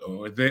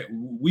or that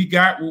we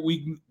got what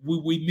we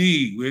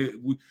need.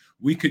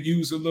 We could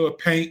use a little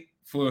paint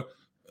for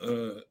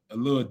a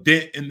little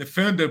dent in the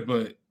fender,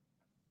 but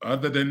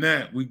other than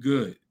that, we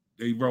good.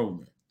 They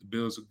rolling. The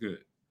Bills are good.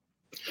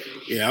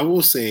 Yeah, I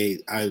will say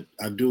I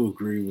do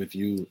agree with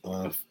you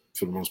for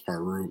the most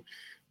part, Root.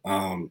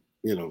 That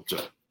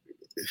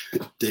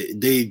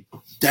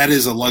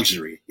is a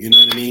luxury, you know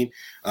what I mean?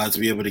 To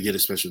be able to get a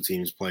special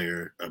teams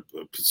player,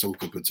 so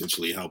could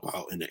potentially help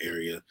out in the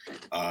area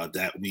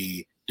that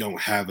we don't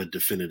have a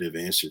definitive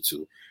answer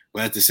to.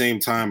 But at the same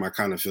time, I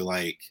kind of feel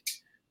like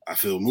I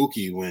feel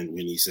Mookie when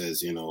he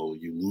says, you know,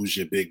 you lose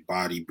your big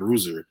body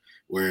bruiser,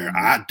 where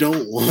I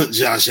don't want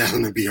Josh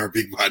Allen to be our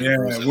big body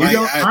bruiser. Like,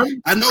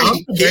 I know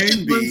he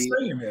can be.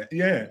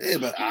 Yeah,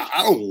 but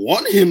I don't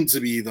want him to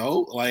be,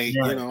 though. Like,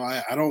 you know,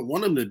 I don't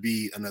want him to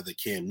be another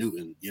Cam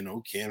Newton. You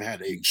know, Cam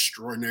had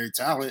extraordinary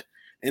talent,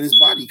 and his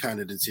body kind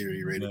of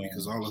deteriorated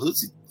because all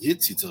the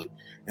hits he took.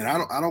 And I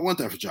don't want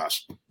that for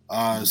Josh.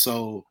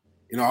 So,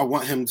 you know, I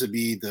want him to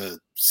be the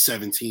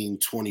 17,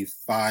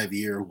 25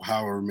 year,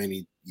 however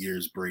many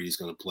years Brady's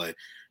going to play.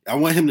 I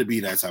want him to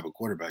be that type of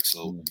quarterback.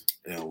 So,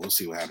 you know, we'll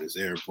see what happens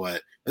there.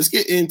 But let's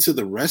get into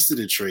the rest of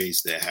the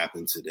trades that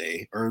happened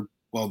today, or,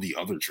 well, the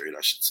other trade,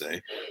 I should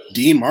say.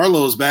 Dean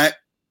Marlowe's back.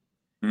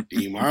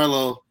 Dean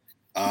Marlowe.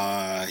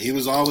 He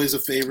was always a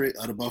favorite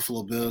of the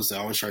Buffalo Bills. They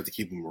always tried to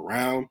keep him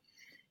around.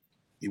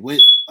 He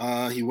went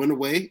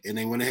away, and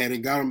they went ahead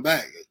and got him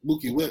back.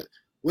 Mookie,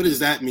 what does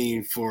that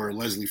mean for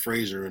Leslie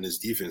Frazier and his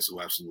defense, who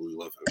absolutely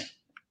love him?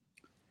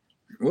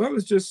 Well,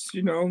 it's just,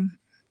 you know,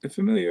 the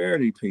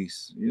familiarity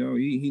piece. You know,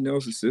 he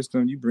knows the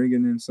system. You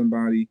bringing in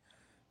somebody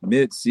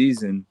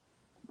mid-season,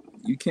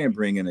 you can't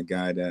bring in a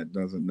guy that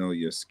doesn't know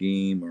your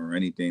scheme or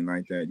anything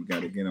like that. You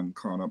got to get him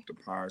caught up to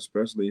par,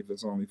 especially if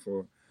it's only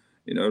for,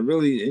 you know,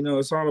 really, you know,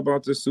 it's all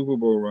about the Super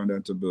Bowl run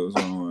that the Bills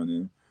are on.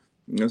 And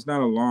it's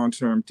not a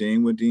long-term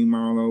thing with Dean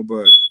Marlowe,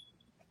 but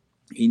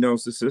he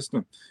knows the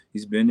system.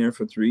 He's been there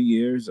for 3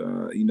 years.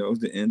 He knows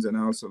the ins and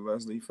outs of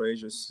Leslie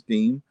Frazier's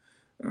scheme.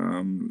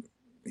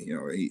 You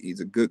know, he's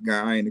a good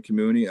guy in the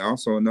community.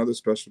 Also, another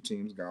special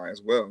teams guy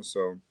as well.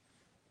 So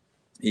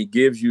he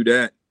gives you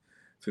that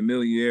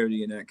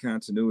familiarity and that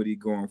continuity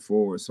going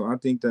forward. So I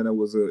think that it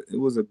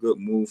was a good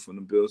move from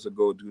the Bills to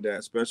go do that,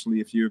 especially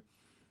if you're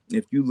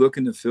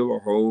looking to fill a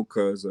hole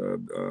because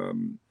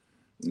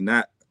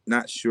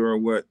not sure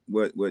what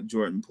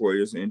Jordan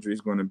Poyer's injury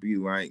is going to be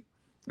like.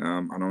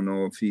 I don't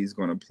know if he's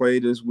going to play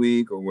this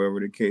week or whatever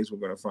the case. We're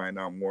going to find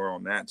out more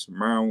on that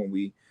tomorrow when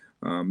we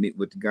meet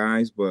with the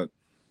guys. But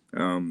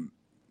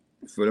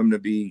for them to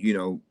be, you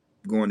know,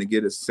 going to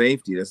get a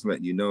safety, that's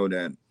letting you know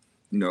that,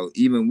 you know,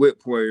 even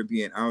with Poyer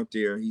being out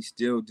there, he's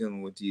still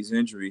dealing with these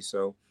injuries.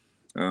 So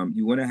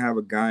you want to have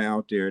a guy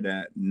out there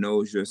that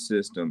knows your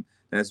system,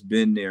 that's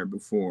been there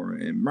before.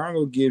 And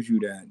Marlowe gives you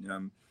that.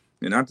 And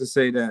not to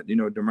say that, you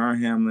know, Damar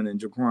Hamlin and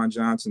Jaquan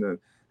Johnson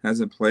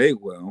hasn't played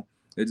well.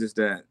 It's just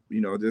that, you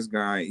know, this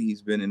guy,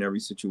 he's been in every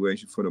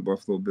situation for the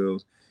Buffalo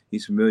Bills.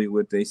 He's familiar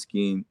with their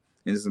scheme.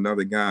 And there's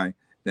another guy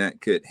that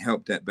could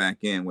help that back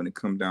end when it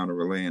comes down to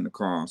relaying the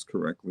calls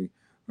correctly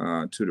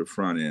to the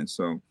front end.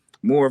 So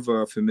more of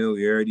a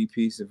familiarity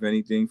piece, if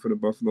anything, for the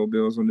Buffalo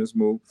Bills on this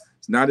move.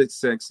 It's not as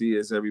sexy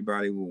as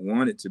everybody would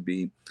want it to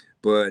be,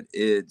 but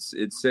it's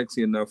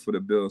sexy enough for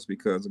the Bills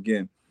because,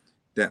 again,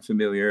 that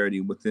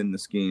familiarity within the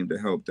scheme to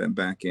help that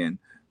back end,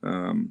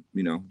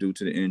 you know, due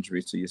to the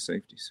injuries to your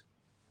safeties.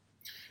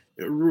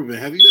 Ruben,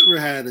 have you ever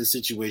had a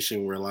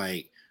situation where,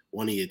 like,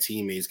 one of your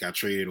teammates got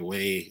traded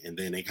away and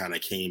then they kind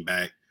of came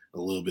back a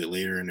little bit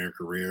later in their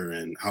career,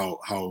 and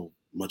how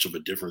much of a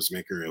difference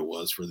maker it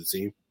was for the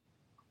team?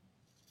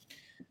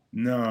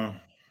 No,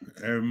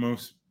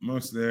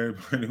 most of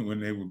everybody, when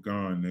they were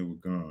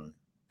gone.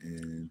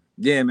 And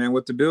yeah, man,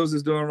 what the Bills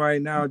is doing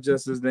right now,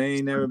 just as they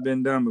ain't never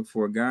been done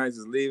before. Guys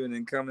is leaving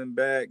and coming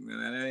back.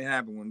 That ain't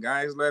happened. When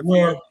guys left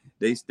here,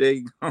 they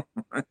stay gone.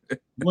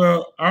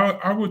 Well,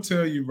 I will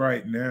tell you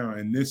right now,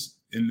 in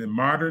the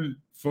modern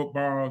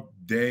football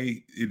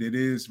day it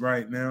is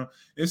right now,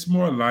 it's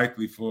more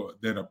likely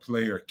that a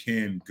player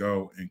can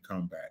go and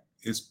come back.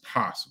 It's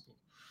possible.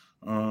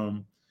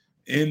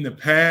 In the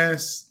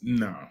past,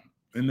 no.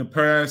 In the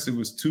past, it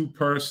was too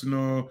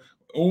personal,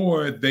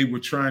 or they were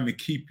trying to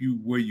keep you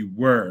where you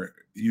were,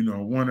 you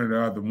know, one or the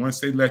other. Once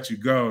they let you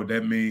go,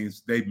 that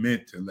means they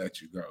meant to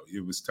let you go.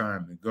 It was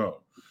time to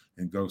go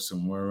and go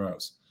somewhere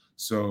else.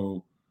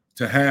 So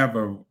to have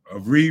a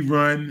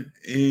rerun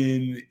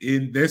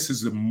in this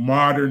is a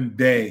modern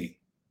day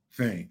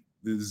thing.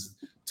 This is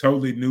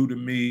totally new to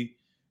me.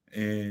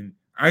 And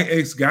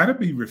it's got to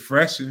be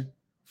refreshing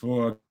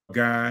for a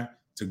guy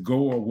to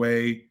go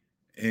away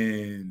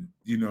and,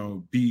 you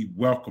know, be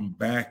welcomed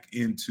back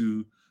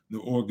into the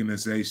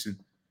organization.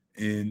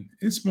 And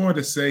it's more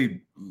to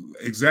say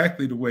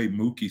exactly the way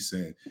Mookie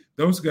said.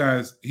 Those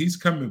guys, he's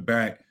coming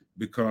back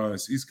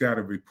because he's got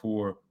a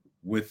rapport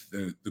with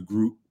the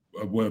group,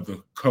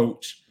 the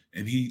coach,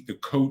 and the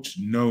coach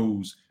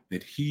knows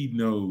that he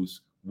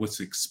knows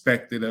what's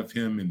expected of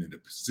him and in the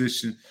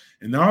position.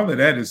 And all of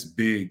that is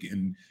big.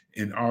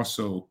 And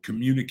also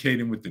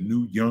communicating with the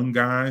new young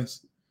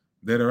guys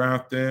that are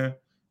out there.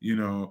 You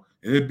know,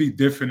 it'd be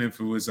different if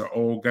it was an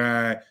old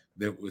guy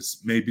that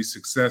was maybe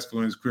successful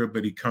in his career,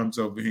 but he comes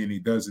over here and he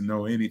doesn't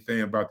know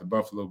anything about the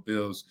Buffalo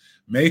Bills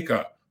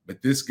makeup.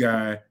 But this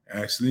guy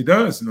actually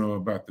does know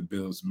about the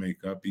Bills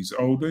makeup. He's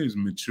older, he's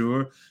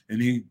mature,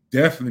 and he'd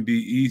definitely be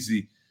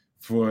easy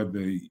for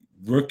the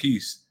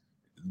rookies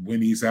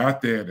when he's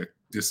out there to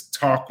just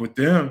talk with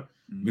them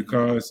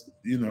because,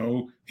 you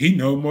know, he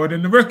know more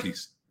than the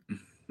rookies.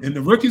 And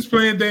the rookie's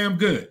playing damn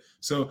good.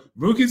 So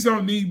rookies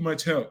don't need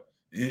much help.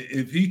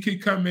 If he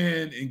could come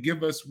in and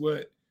give us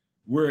what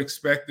we're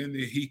expecting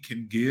that he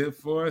can give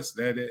for us,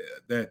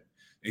 that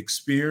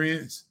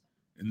experience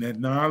and that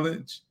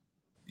knowledge,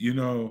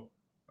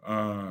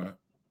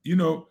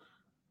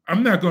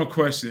 I'm not going to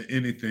question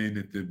anything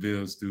that the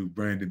Bills do,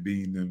 Brandon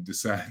Beane them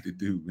decide to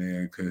do,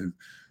 man, because,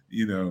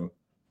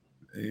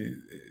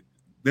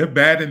 their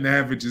batting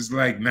average is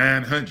like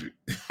 900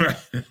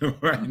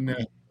 right now.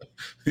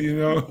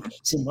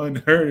 Some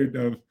unheard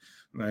of.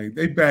 Like,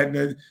 they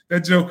batting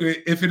that joker,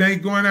 if it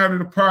ain't going out of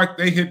the park,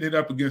 they hitting it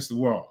up against the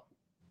wall.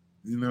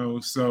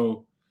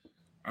 So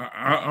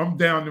I'm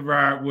down to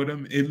ride with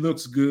them. It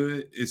looks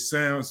good. It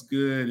sounds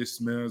good. It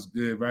smells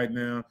good right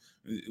now.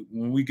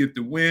 When we get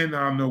the win,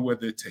 I'll know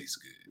whether it tastes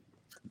good.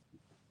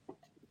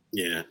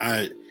 Yeah,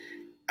 I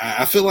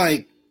feel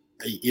like,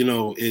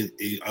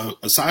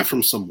 aside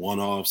from some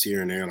one-offs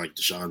here and there, like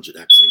Deshaun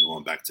Jackson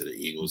going back to the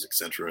Eagles,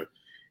 etc.,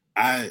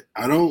 I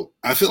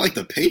feel like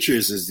the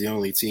Patriots is the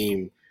only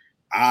team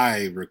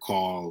I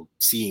recall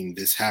seeing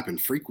this happen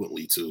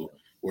frequently to,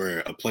 where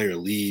a player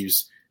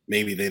leaves,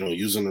 maybe they don't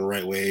use them the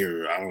right way,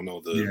 or I don't know,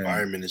 the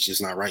environment is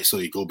just not right. So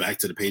you go back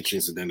to the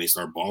Patriots and then they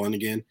start balling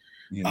again.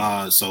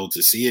 Yeah. So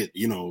to see it,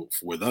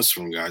 with us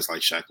from guys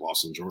like Shaq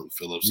Lawson, Jordan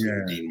Phillips,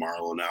 and Dean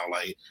Marlowe now,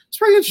 like, it's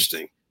pretty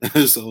interesting.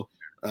 So,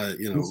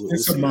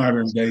 it's a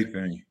modern day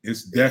thing.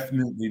 It's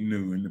definitely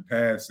new. In the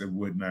past, it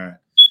would not happen.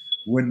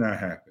 Would not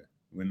happen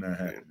in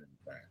the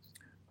past.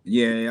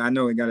 Yeah, I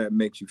know it gotta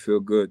make you feel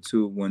good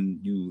too when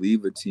you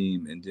leave a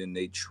team and then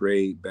they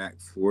trade back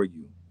for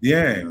you.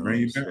 Yeah,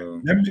 bring you back.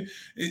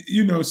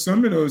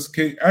 Some of those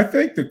cases, I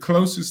think the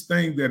closest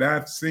thing that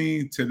I've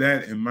seen to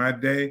that in my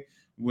day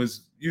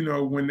was,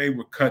 when they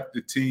would cut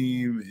the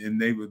team and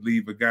they would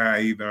leave a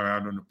guy either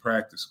out on the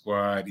practice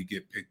squad, he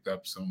get picked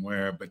up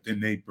somewhere, but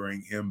then they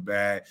bring him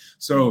back.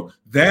 So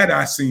that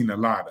I've seen a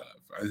lot of.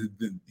 A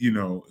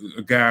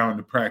guy on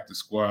the practice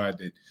squad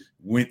that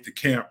went to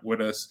camp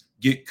with us,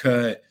 get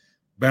cut,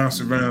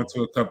 bounce around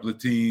to a couple of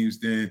teams,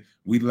 then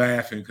we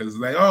laughing because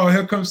like, oh,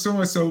 here comes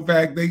so-and-so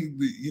back.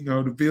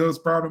 The Bills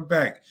brought him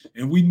back.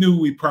 And we knew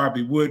we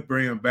probably would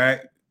bring him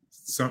back,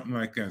 something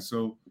like that.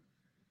 So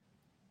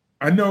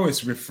I know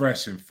it's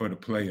refreshing for the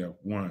player,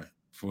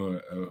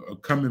 for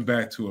coming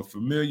back to a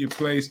familiar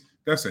place.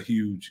 That's a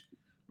huge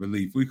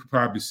relief. We could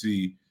probably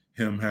see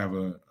him have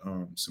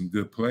some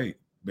good play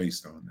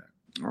based on that.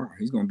 Oh,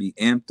 he's going to be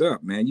amped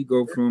up, man. You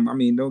go from,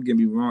 don't get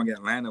me wrong,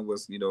 Atlanta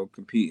was,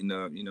 competing,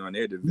 in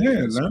their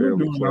division. Yeah,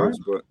 fairly close,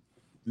 but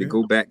to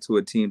go back to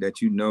a team that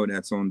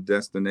that's on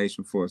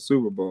destination for a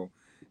Super Bowl,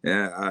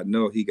 I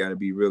know he got to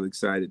be real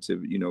excited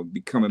to,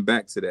 be coming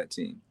back to that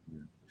team.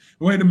 Yeah.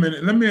 Wait a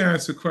minute. Let me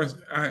ask a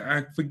question.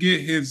 I forget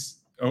his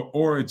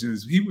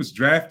origins. He was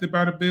drafted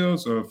by the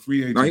Bills or a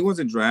free agent? No, he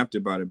wasn't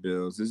drafted by the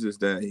Bills. It's just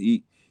that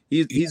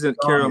he's a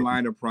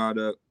Carolina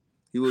product.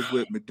 He was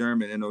with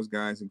McDermott and those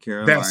guys in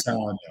Carolina. That's how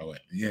I know it.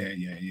 Yeah.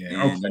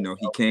 And,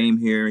 he came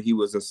here. He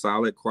was a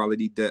solid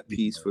quality depth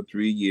piece for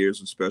 3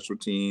 years with special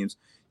teams.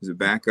 He's a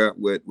backup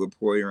with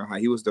Poyer High.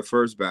 He was the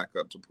first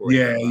backup to Poyer.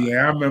 Yeah.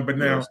 I remember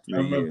now.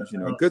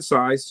 Good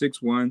size,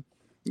 6'1",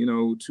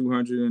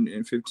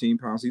 215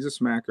 pounds. He's a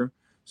smacker.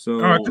 So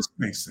this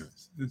makes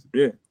sense.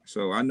 Yeah.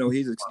 So I know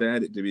he's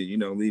ecstatic to be,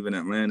 leaving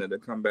Atlanta to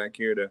come back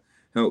here to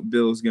help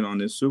Bills get on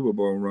this Super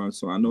Bowl run.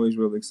 So I know he's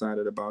really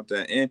excited about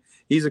that. And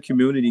he's a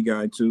community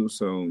guy too.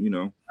 So,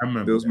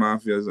 Bills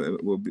Mafia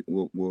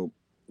will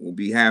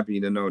be happy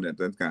to know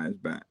that guy is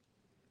back.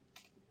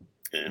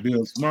 Yeah.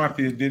 Bills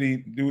Mafia,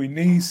 do we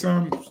need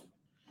some?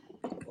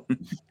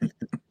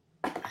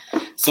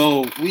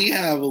 So we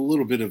have a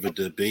little bit of a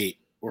debate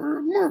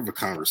or more of a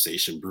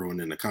conversation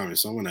brewing in the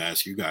comments. So I'm going to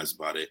ask you guys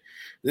about it.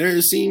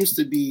 There seems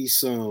to be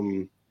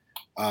some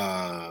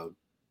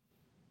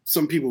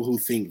people who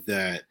think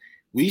that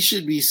we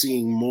should be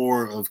seeing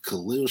more of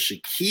Khalil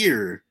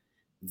Shakir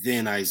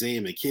than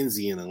Isaiah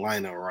McKenzie in the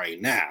lineup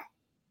right now.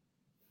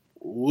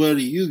 What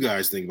do you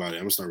guys think about it?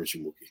 I'm going to start with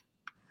you,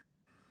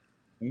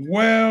 Mookie.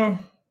 Well,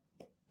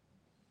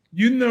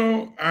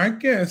 I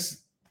guess,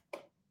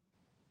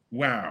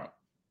 wow.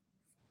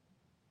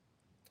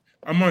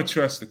 I'm going to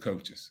trust the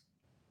coaches,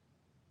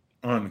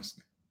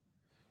 honestly.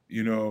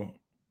 They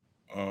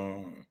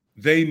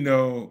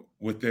know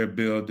what they're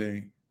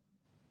building.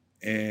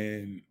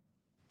 And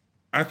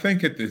I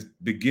think at the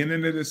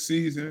beginning of the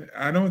season,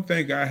 I don't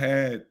think I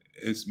had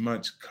as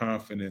much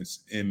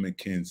confidence in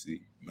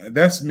McKenzie.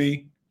 That's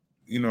me.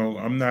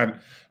 I'm not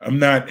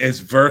as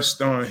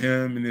versed on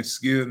him and his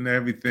skill and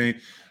everything.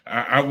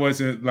 I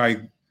wasn't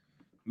like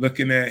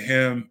looking at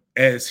him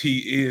as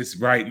he is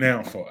right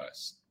now for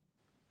us.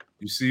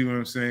 You see what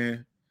I'm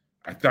saying?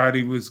 I thought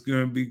he was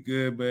going to be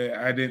good, but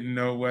I didn't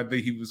know whether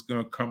he was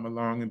going to come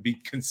along and be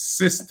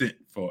consistent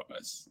for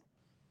us.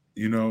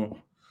 He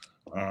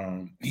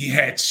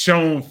had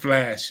shown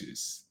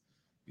flashes,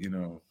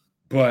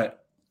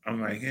 but I'm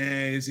like,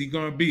 is he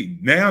going to be?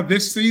 Now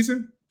this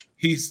season,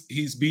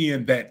 he's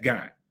being that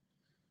guy.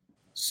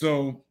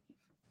 So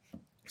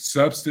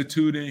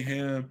substituting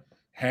him,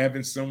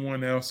 having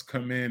someone else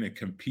come in and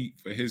compete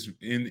for his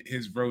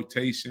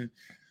rotation,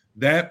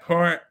 that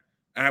part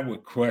I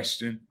would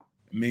question.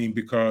 I mean,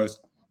 because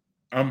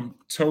I'm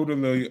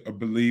totally a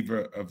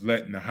believer of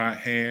letting the hot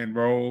hand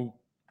roll,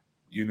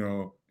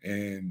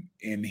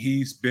 and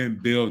he's been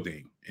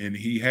building, and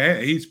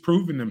he's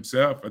proven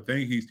himself. I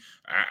think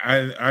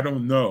I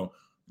don't know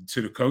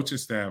to the coaching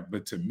staff,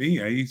 but to me,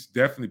 he's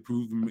definitely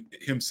proven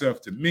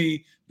himself to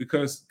me,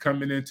 because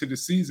coming into the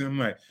season, I'm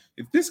like,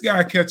 if this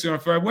guy catch on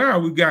fire, wow,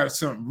 we got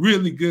something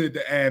really good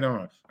to add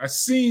on. I've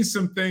seen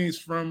some things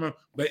from him,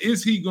 but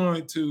is he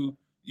going to,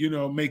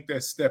 make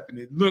that step? And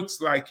it looks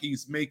like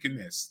he's making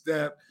that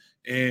step,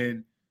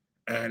 and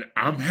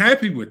I'm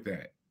happy with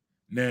that.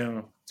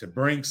 Now, to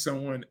bring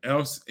someone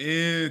else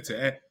in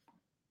to add,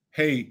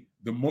 hey,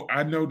 the more,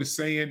 I know the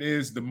saying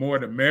is the more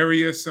the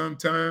merrier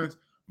sometimes,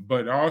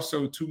 but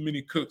also too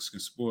many cooks can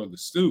spoil the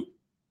stew,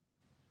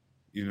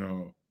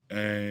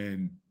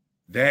 and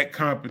that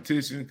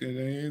competition could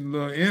end a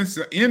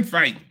little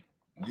infighting.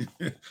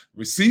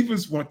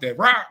 Receivers want that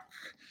rock,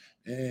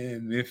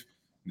 and if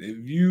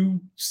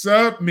you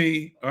sub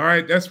me, all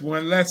right, that's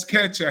one less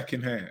catch I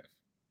can have.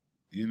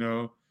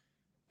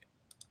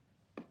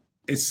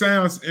 It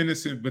sounds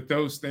innocent, but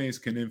those things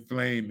can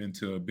inflame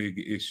into a big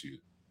issue.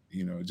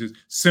 Just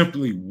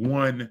simply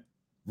one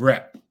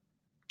rep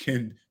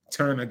can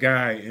turn a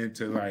guy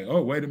into like,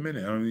 oh, wait a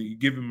minute, you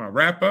giving my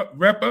rep up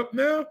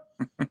now?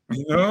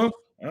 You know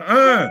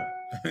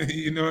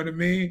what I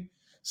mean?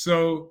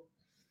 So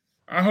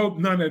I hope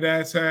none of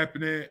that's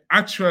happening.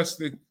 I trust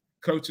the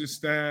coaching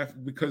staff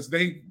because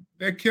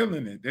they're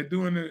killing it. They're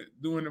doing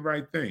the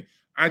right thing.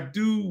 I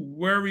do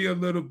worry a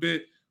little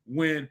bit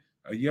when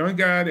a young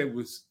guy that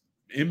was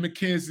in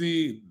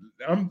McKenzie,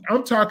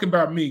 I'm talking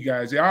about me,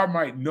 guys. Y'all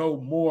might know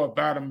more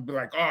about him, be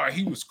like, oh,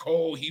 he was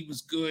cold, he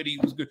was good.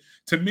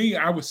 To me,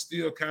 I was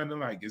still kind of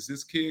like, is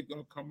this kid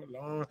gonna come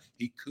along?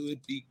 He could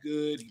be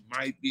good, he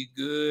might be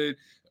good.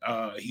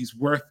 He's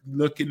worth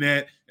looking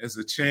at as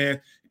a chance.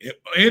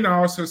 And I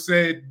also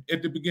said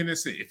at the beginning,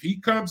 if he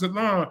comes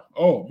along,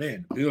 oh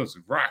man, the Bills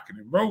are rocking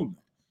and rolling.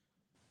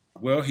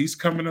 Well, he's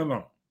coming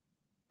along.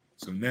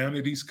 So now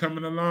that he's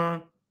coming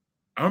along,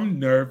 I'm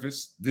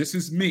nervous. This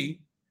is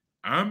me.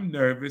 I'm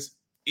nervous.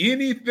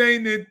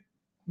 Anything that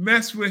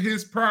mess with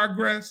his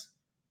progress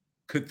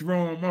could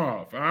throw him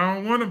off. I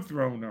don't want him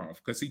thrown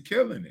off because he's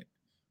killing it.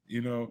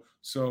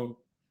 So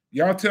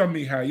y'all tell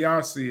me how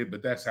y'all see it,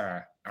 but that's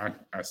how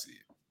I see it.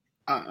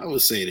 I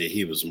would say that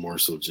he was more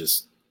so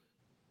just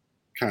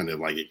kind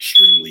of like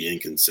extremely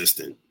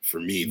inconsistent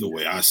for me, the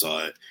way I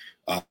saw it.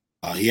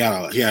 He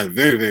had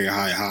very, very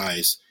high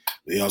highs.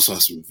 But he also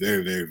had some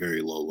very, very,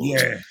 very low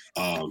lows. Yeah.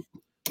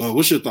 But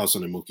what's your thoughts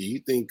on it, Mookie? You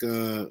think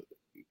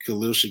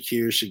Khalil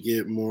Shakir should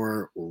get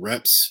more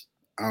reps?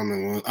 I don't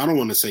know. I don't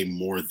want to say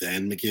more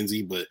than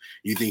McKenzie, but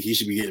you think he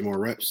should be getting more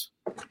reps?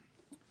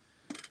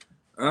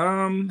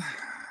 No.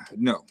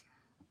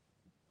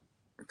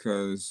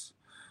 Because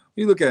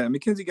you look at it,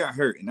 McKenzie got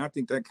hurt, and I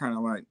think that kind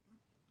of like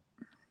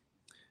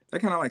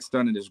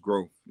stunted his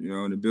growth.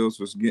 The Bills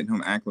was getting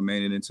him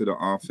acclimated into the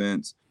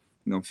offense,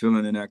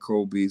 filling in that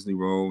Cole Beasley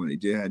role, and they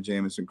did have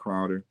Jamison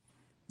Crowder,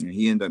 and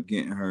he ended up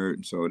getting hurt.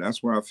 And so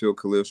that's where I feel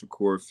Khalil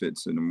Shakir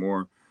fits in the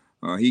more.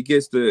 He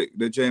gets the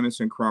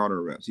Jamison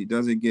Crowder reps. He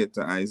doesn't get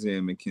the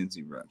Isaiah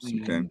McKenzie reps,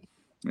 okay?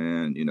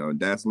 And,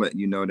 that's letting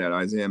you know that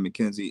Isaiah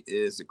McKenzie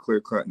is the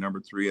clear-cut number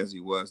 3 as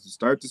he was to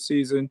start the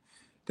season.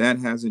 That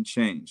hasn't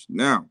changed.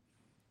 Now,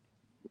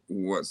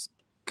 what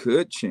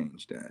could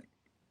change that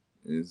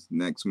is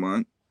next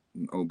month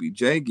when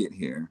OBJ get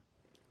here.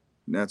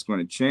 That's going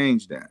to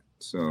change that.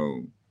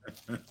 So,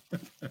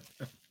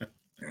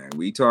 and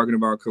we talking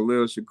about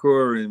Khalil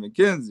Shakir and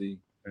McKenzie.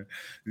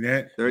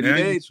 30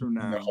 days from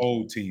now, the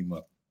whole team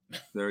up.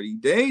 30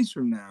 days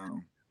from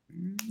now,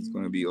 it's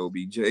going to be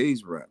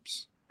OBJ's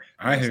reps.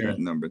 I hear that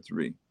number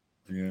 3.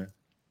 Yeah.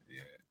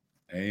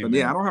 Amen.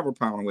 But I don't have a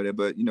problem with it.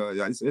 But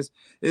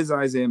it's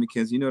Isaiah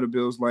McKenzie. The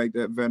Bills like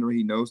that veteran.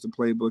 He knows the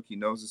playbook. He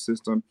knows the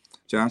system.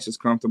 Josh is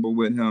comfortable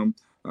with him.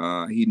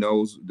 He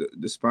knows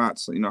the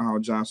spots. How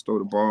Josh throw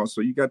the ball.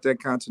 So you got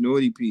that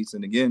continuity piece.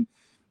 And again,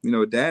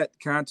 that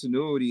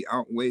continuity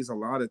outweighs a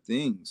lot of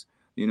things.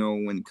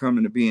 When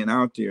coming to being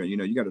out there,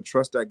 you got to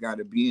trust that guy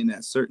to be in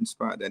that certain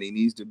spot that he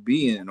needs to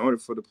be in order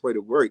for the play to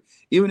work.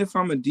 Even if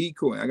I'm a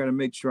decoy, I got to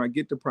make sure I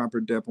get the proper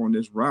depth on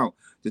this route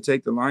to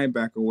take the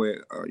linebacker away,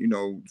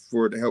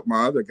 to help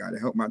my other guy, to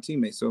help my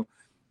teammates. So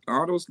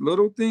all those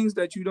little things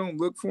that you don't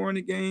look for in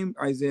the game,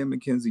 Isaiah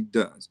McKenzie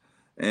does.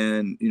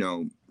 And,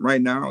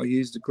 right now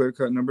he's the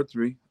clear-cut number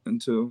 3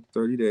 until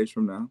 30 days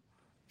from now.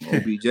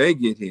 OBJ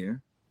get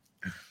here.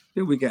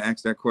 Then we can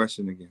ask that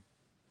question again.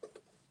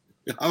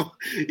 I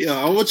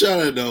want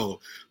y'all to know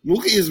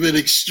Mookie has been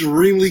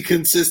extremely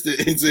consistent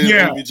in saying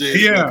OBJ.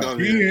 He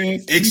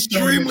is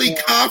extremely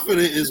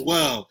confident as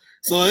well.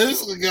 So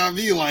this got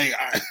me like,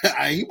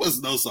 he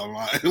must know something.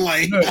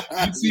 Like, look,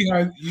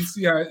 you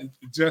see how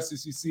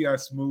Justice. You see how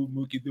smooth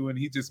Mookie doing.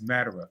 He just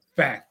matter of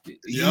fact.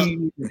 He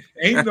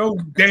ain't no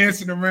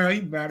dancing around.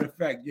 He matter of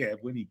fact. Yeah,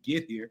 when he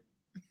get here.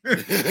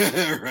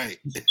 Right.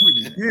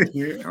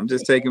 I'm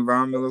just taking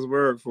Von Miller's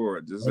word for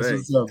it. Just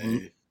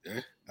say,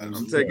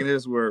 I'm taking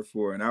his word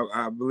for it. And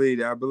I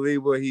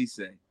believe what he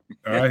say.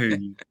 I hear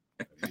you.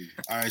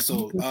 All right,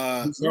 so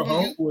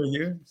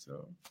here.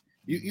 So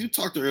you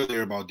talked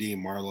earlier about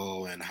Dean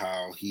Marlowe and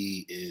how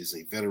he is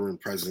a veteran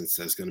presence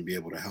that's going to be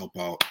able to help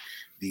out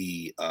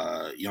the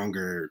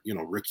younger,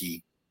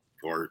 rookie,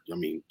 or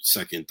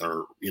second,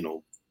 third,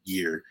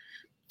 year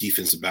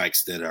defensive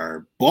backs that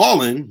are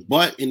balling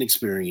but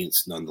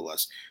inexperienced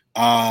nonetheless.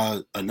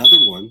 Another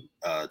one,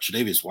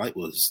 Tre'Davious White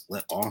was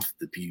let off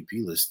the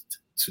PUP list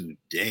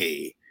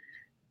today.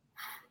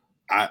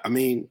 I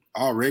mean,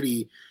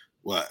 already.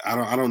 What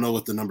I don't know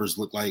what the numbers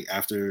look like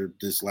after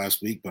this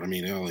last week, but I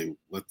mean, they only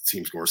let the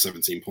team score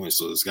 17 points,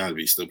 so it's got to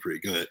be still pretty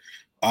good.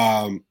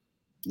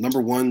 Number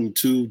 1,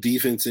 2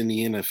 defense in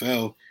the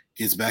NFL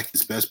gets back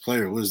his best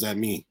player. What does that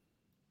mean?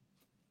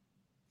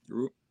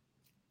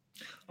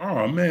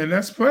 Oh man,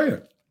 that's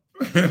player.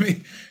 I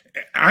mean,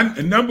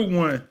 number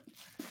one,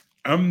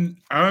 I'm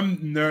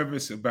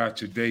nervous about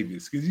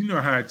Tre'Davious because you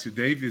know how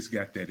Tre'Davious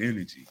got that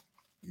energy.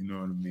 You know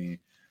what I mean?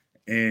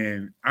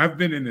 And I've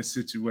been in a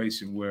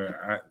situation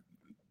where I've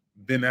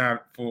been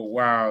out for a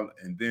while,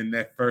 and then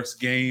that first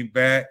game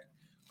back,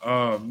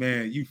 oh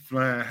man, you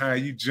flying high,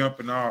 you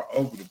jumping all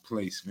over the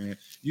place, man.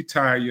 You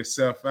tire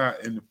yourself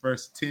out in the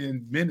first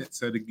 10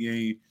 minutes of the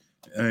game,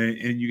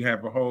 and you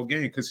have a whole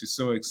game because you're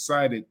so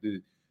excited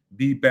to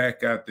be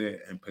back out there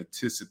and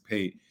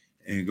participate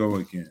and go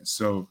again.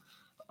 So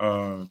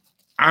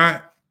I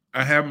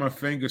have my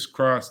fingers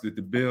crossed that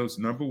the Bills,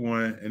 number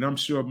one, and I'm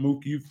sure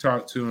Mook, you've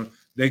talked to him,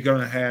 they're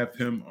going to have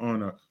him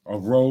on a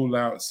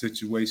rollout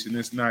situation.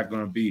 It's not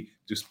going to be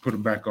just put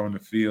him back on the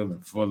field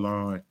and full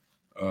on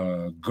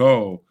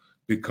go,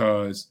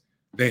 because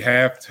they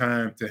have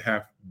time to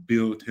have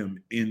build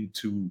him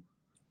into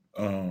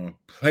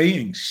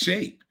playing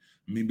shape.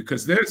 I mean,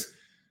 because there's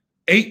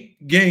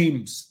 8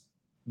 games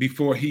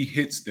before he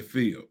hits the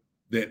field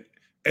that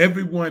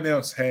everyone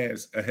else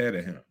has ahead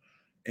of him.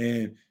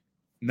 And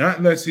not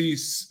unless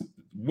he's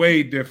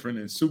way different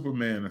than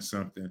Superman or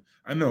something.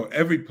 I know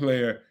every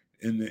player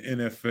in the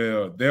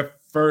NFL, their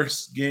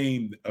first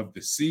game of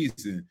the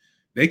season,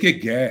 they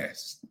get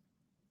gassed,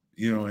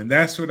 and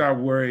that's what I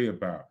worry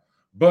about.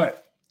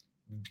 But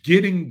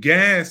getting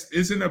gassed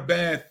isn't a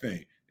bad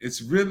thing.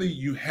 It's really,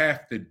 you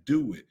have to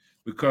do it,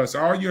 because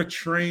all your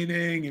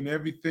training and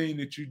everything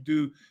that you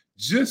do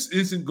just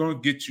isn't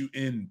going to get you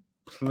in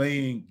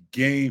playing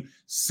game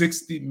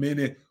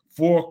 60-minute,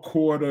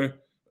 4-quarter,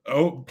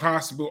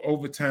 possible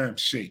overtime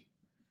shape.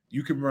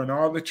 You can run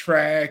all the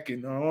track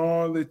and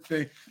all the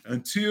thing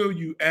until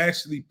you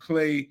actually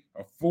play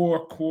a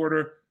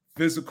 4-quarter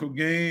physical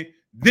game.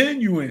 Then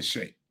you in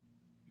shape.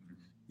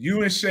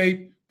 You in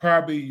shape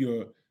probably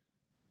your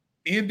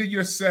end of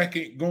your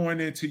second, going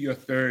into your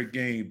third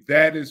game.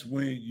 That is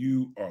when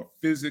you are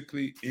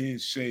physically in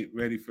shape,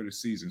 ready for the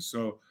season.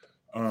 So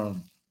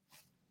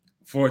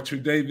for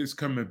Tre'Davious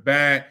coming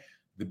back,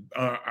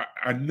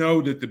 I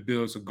know that the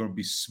Bills are going to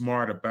be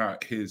smart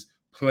about his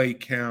play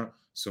count.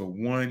 So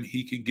one,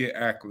 he can get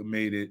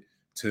acclimated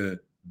to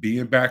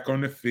being back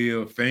on the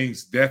field.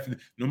 Things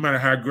definitely, no matter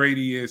how great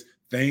he is,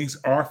 things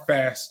are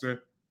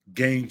faster,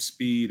 game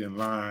speed and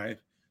live,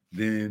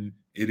 than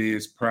it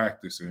is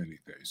practice or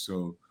anything.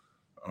 So,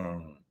 I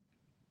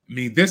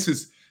mean, this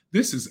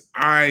is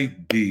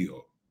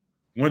ideal.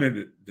 One of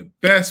the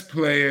best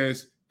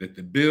players that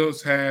the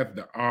Bills have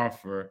to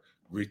offer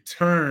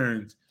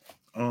returns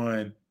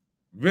on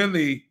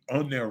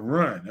their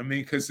run. I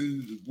mean, because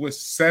it was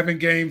 7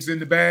 games in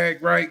the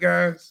bag, right,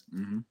 guys?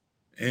 Mm-hmm.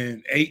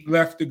 And 8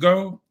 left to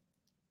go.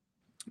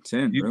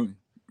 10, really.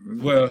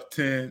 Well,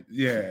 10,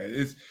 yeah.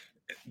 It's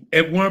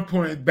at one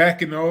point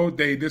back in the old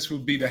day, this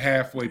would be the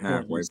halfway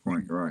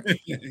point, right?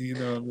 You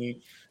know what I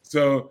mean?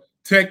 So,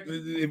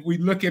 if we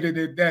look at it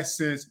in that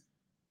sense,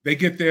 they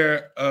get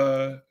their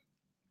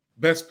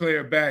best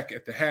player back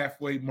at the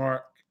halfway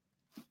mark.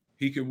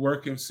 He can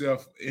work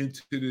himself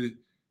into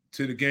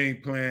the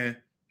game plan,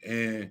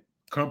 and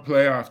come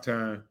playoff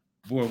time,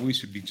 boy, we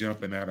should be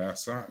jumping out our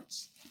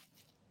socks.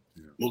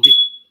 Yeah. Okay.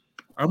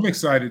 I'm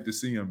excited to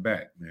see him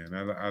back, man.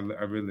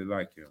 I really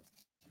like him.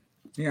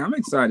 Yeah, I'm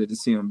excited to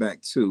see him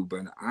back too,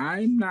 but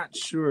I'm not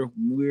sure if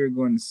we're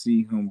going to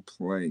see him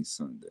play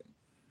Sunday.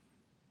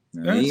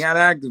 He got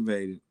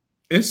activated.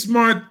 It's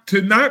smart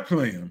to not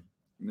play him.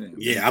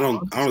 Yeah, I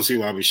don't see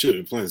why we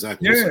shouldn't play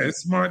exactly. Yeah,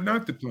 it's smart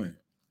not to play him.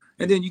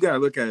 And then you got to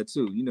look at it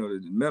too.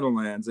 The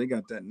Meadowlands, they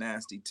got that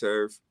nasty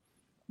turf.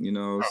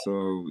 So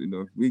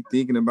if we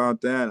thinking about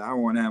that, I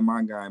want to have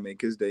my guy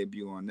make his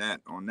debut on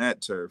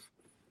that turf.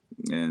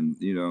 And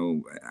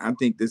I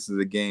think this is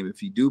a game, if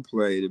he do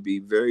play, to be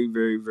very,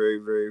 very, very,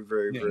 very,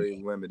 very,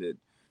 very limited.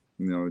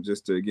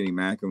 Just to get him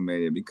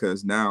acclimated,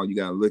 because now you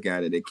got to look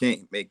at it. They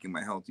can't make him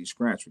a healthy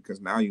scratch,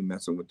 because now you're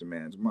messing with the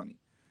man's money,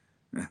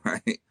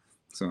 right?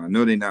 So I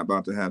know they're not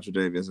about to have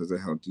Tre'Davious as a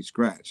healthy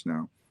scratch.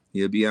 Now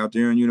he'll be out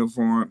there in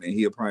uniform, and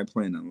he'll probably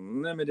play in a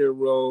limited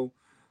role.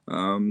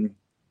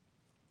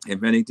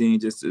 If anything,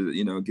 just to,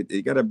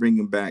 you got to bring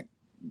him back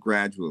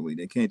gradually.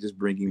 They can't just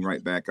bring him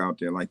right back out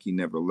there like he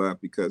never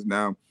left, because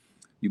now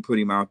you put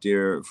him out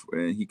there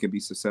and he can be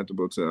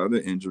susceptible to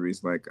other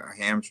injuries like a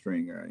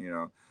hamstring,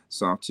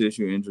 soft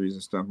tissue injuries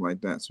and stuff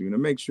like that. So,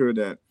 make sure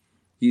that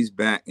he's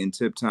back in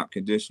tip-top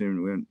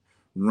condition when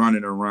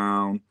running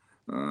around,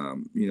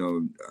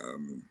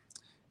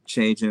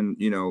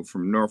 changing,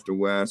 from north to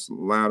west,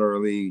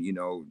 laterally,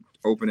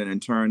 opening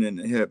and turning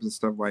the hips and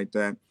stuff like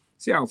that.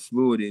 See how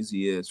fluid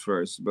he is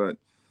first. But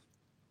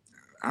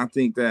I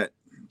think that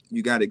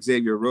you got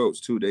Xavier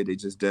Rhodes, too. They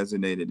just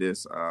designated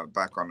this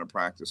back on the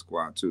practice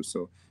squad, too.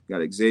 So you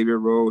got Xavier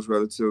Rhodes,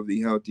 relatively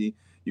healthy.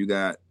 You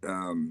got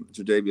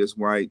Tre'Davious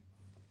White.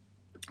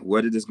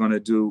 What it is going to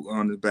do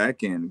on the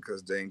back end,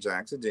 because Dane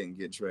Jackson didn't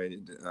get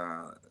traded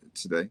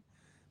today.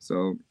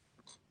 So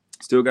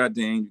still got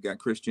Dane, you got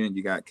Christian,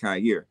 you got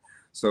Kyer.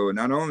 So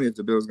not only if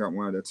the Bills got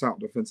one of the top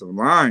defensive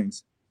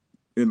lines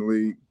in the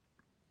league,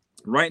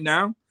 right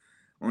now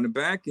on the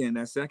back end,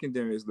 that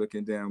secondary is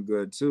looking damn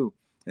good too.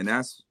 And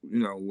that's,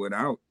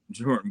 without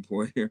Jordan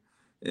Poyer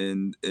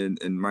and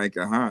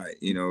Micah Hyde,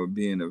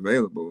 being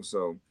available.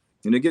 So,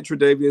 get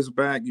Tre'Davious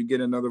back, you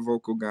get another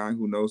vocal guy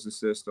who knows the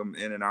system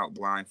in and out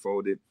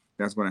blindfolded.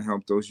 That's going to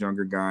help those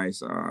younger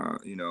guys,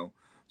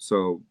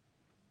 So,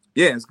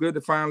 yeah, it's good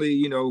to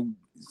finally,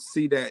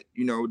 see that,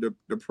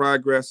 the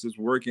progress is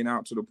working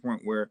out to the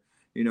point where,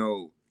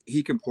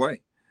 he can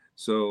play.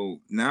 So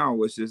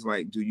now it's just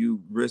like, do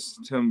you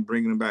risk him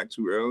bringing him back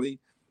too early?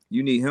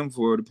 You need him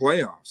for the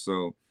playoffs.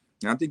 So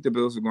I think the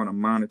Bills are going to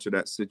monitor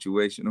that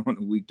situation on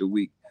a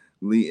week-to-week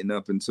leading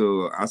up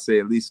until, I say,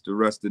 at least the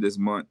rest of this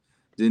month.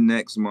 Then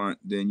next month,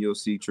 then you'll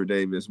see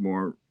Tre'Davious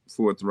more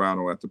full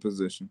throttle at the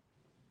position.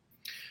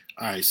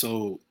 All right,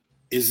 so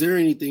is there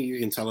anything you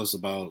can tell us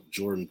about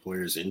Jordan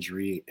Poyer's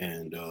injury?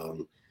 And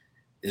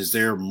is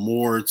there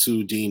more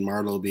to Dean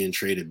Marlowe being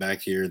traded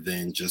back here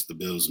than just the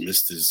Bills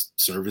missed his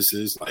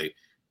services? Like,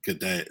 could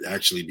that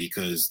actually be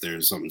because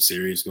there's something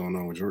serious going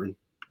on with Jordan?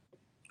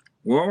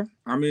 Well,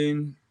 I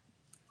mean,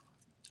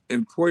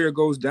 if Poyer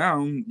goes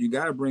down, you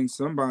got to bring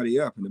somebody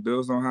up. And the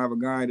Bills don't have a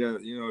guy to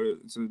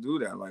do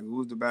that. Like,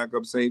 who's the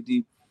backup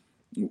safety?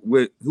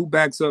 Who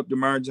backs up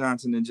DeMar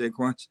Johnson and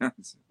Jaquan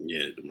Johnson?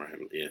 Yeah, DeMar,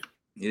 yeah.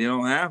 They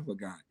don't have a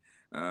guy.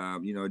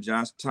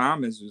 Josh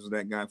Thomas was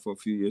that guy for a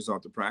few years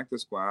off the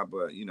practice squad,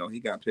 but he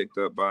got picked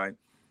up by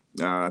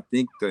I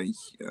think the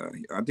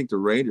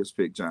Raiders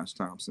picked Josh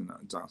Thomas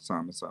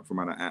from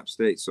out of App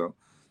State. So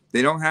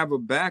they don't have a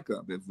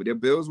backup. If the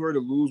Bills were to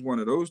lose one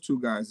of those two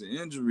guys to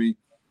injury,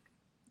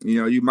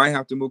 you might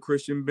have to move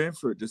Christian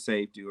Benford to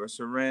safety or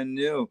Saran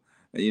Neal,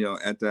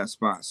 at that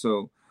spot.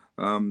 So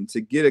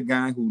to get a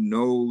guy who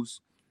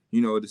knows,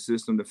 the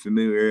system, the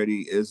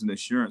familiarity is an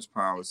insurance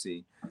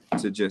policy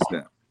to just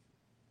that.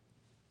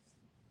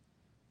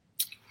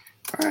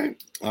 All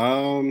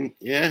right.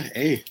 Yeah.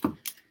 Hey.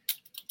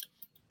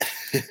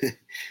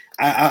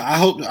 I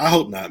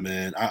hope not,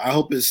 man. I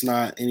hope it's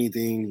not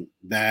anything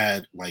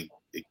bad, like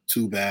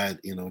too bad.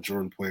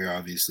 Jordan Poyer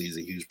obviously is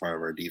a huge part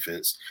of our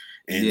defense.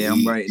 And yeah,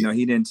 I'm right. No,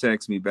 he didn't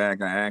text me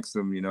back. I asked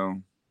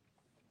him,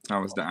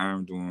 how was the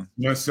arm doing?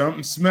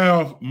 Something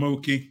smell,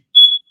 Mookie.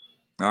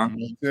 Huh? I'm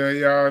gonna tell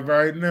y'all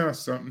right now,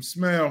 something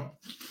smell.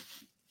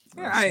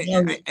 Yeah,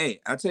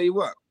 I tell you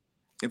what.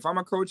 If I'm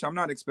a coach, I'm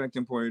not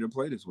expecting Poyer to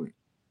play this week.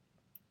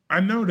 I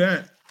know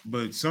that,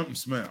 but something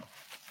smell.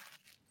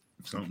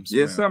 Something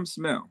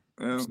smell.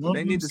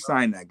 They need to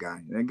sign that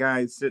guy. That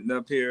guy is sitting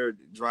up here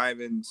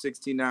driving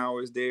 16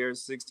 hours there,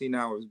 16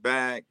 hours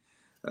back.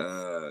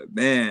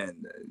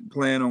 Man,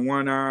 playing on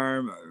one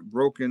arm,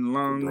 broken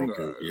lung,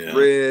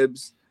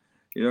 ribs.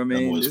 You know what I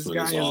mean? This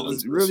guy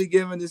is really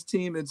giving this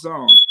team its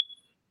all.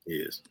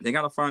 Yes. They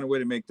got to find a way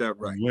to make that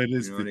right.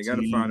 They got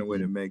to find a way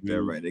to make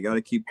that right. They got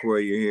to keep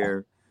Poyer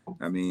here.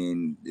 I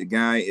mean, the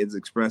guy is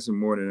expressing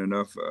more than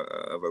enough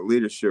of a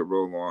leadership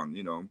role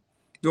on,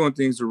 doing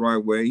things the right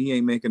way. He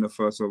ain't making a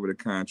fuss over the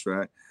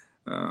contract,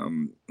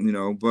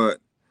 but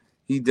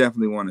he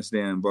definitely want to stay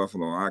in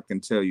Buffalo. I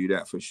can tell you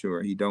that for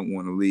sure. He don't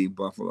want to leave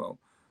Buffalo.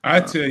 I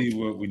tell you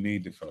what we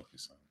need to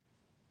focus on,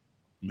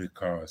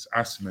 because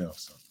I smell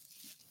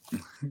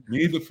something.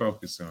 Need to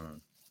focus on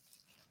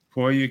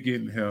Poyer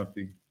getting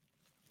healthy,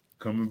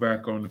 coming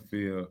back on the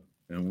field,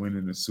 and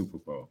winning the Super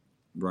Bowl.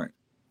 Right.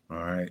 All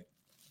right.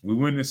 We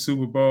win the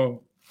Super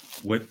Bowl.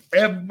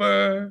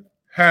 Whatever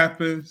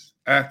happens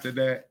after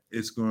that,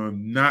 it's going to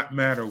not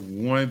matter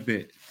one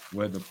bit.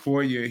 Whether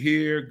Poyer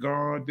here,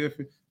 gone,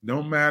 different,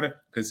 don't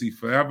matter, because he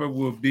forever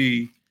will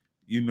be,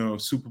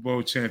 Super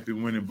Bowl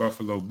champion winning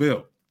Buffalo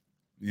Bill.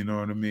 You know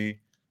what I mean?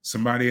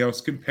 Somebody else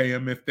can pay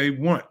him if they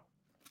want.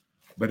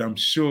 But I'm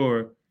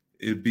sure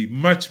it'd be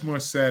much more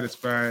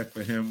satisfying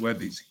for him whether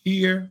he's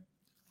here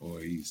or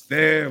he's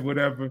there,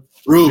 whatever.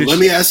 Rube, let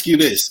me ask you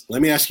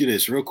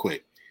this real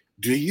quick.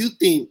 Do you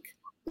think,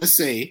 let's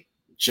say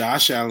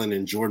Josh Allen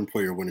and Jordan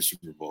Poyer win a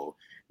Super Bowl.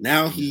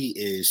 Now he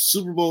is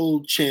Super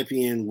Bowl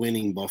champion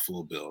winning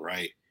Buffalo Bill,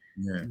 right?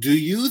 Yeah. Do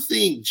you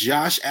think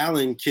Josh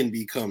Allen can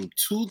become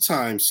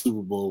two-time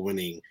Super Bowl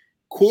winning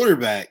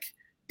quarterback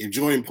if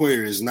Jordan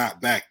Poyer is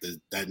not back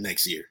that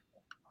next year?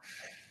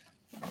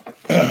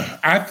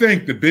 I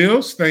think the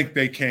Bills think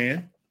they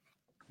can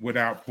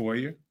without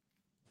Poyer.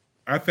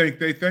 I think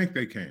they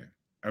can.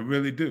 I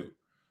really do.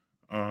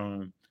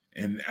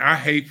 And I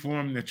hate for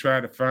them to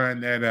try to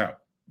find that out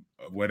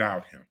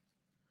without him.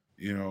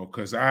 You know,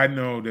 because I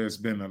know there's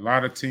been a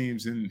lot of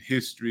teams in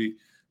history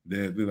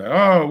that be like,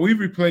 oh, we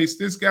replaced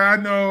this guy. I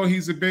know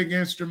he's a big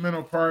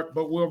instrumental part,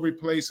 but we'll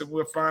replace him.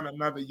 We'll find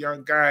another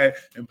young guy.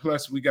 And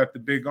plus, we got the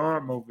big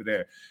arm over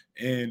there.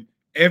 And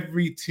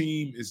every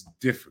team is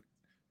different.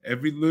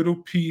 Every little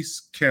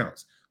piece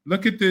counts.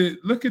 Look at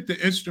the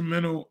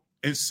instrumental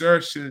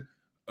insertion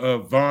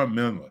of Von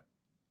Miller.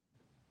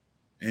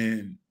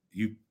 And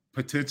you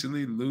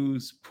potentially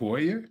lose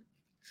Poyer.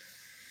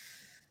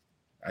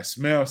 I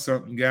smell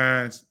something,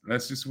 guys.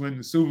 Let's just win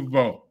the Super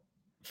Bowl.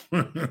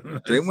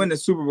 They win the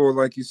Super Bowl,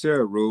 like you said,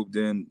 Rube,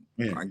 then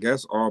I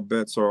guess all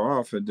bets are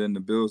off, and then the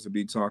Bills will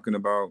be talking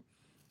about,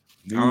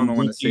 I don't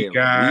want to say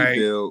a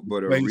rebuild,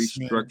 but a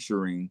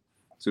restructuring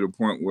to the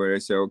point where they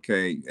say,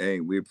 okay,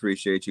 hey, we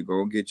appreciate you.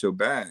 Go get your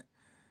bag.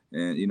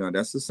 And, you know,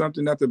 that's just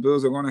something that the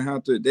Bills are going to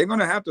have to – they're going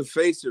to have to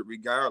face it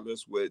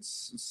regardless with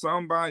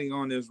somebody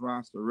on this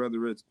roster,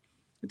 whether it's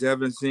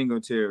Devin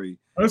Singletary,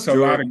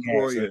 Jordan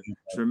Poyer,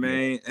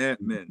 Tremaine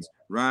Edmonds,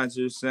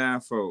 Roger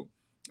Saffold,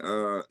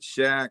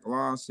 Shaq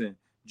Lawson,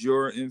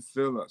 Jordan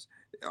Phillips.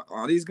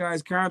 All these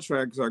guys'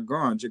 contracts are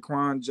gone.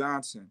 Jaquan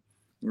Johnson,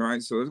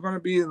 right? So it's going to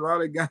be a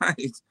lot of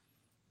guys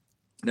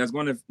that's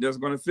going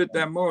to fit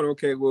that mold.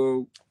 Okay,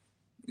 well,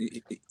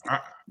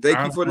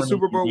 thank you for the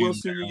Super Bowl. We'll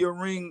send you your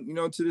ring, you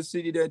know, to the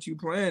city that you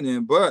playing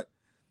in. But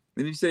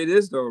let me say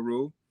this though,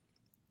 Rue.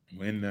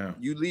 When now?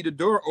 You leave the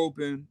door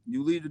open.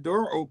 You leave the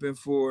door open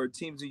for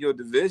teams in your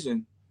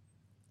division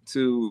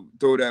to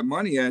throw that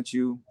money at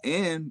you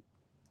and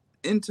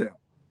intel.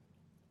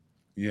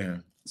 Yeah.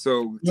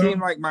 So team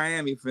like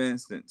Miami, for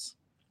instance,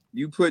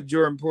 you put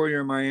Jordan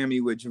Poyer in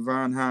Miami with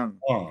Javon Holland.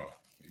 Oh,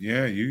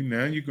 yeah.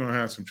 You're gonna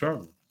have some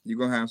trouble. You're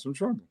gonna have some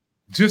trouble.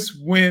 Just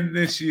win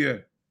this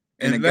year.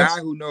 And a guy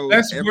who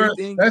knows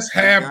everything, let's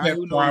have that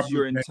who knows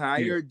your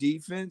entire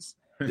defense.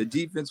 The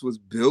defense was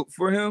built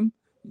for him.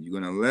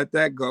 You're gonna let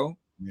that go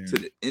to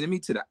the enemy,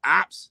 to the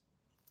ops,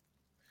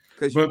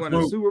 because you won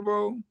a Super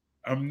Bowl.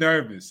 I'm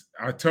nervous.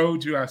 I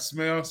told you I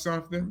smell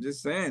something. I'm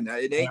just saying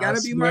it ain't gotta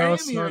be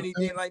Miami or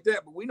anything like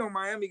that. But we know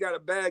Miami got a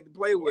bag to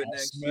play with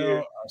next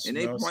year, and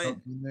they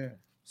playing.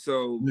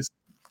 So,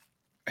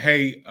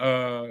 hey,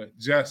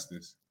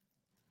 Justice,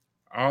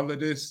 all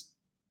of this,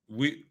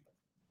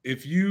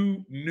 if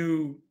you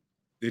knew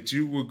that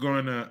you were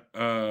gonna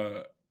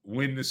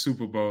win the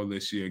Super Bowl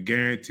this year,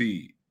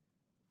 guaranteed,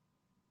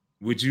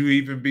 would you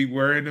even be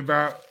worrying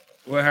about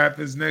what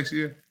happens next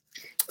year?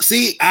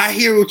 See, I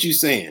hear what you're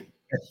saying.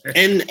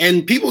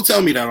 and people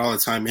tell me that all the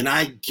time, and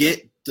I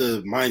get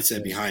the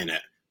mindset behind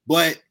that.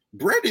 But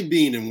Brandon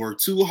Beane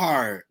worked too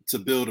hard to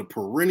build a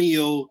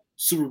perennial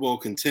Super Bowl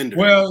contender.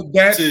 Well,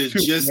 that's to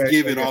just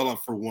give it all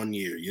up for 1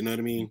 year. You know what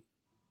I mean?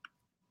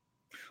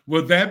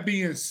 Well, that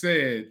being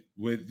said,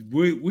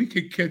 we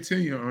could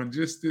continue on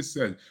just this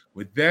second.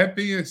 With that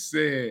being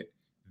said,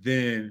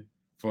 then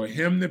for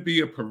him to be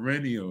a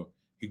perennial,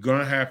 he's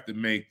gonna have to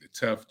make the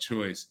tough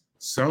choice.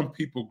 Some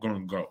people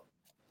gonna go.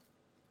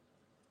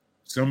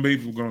 Some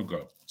people gonna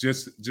go.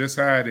 Just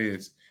how it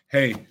is.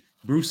 Hey,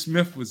 Bruce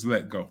Smith was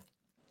let go.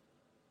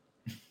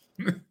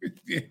 I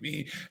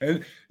mean,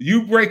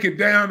 you break it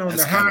down on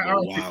That's the kind high. of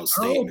a wild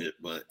statement,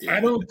 but I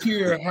don't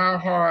care how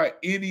hard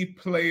any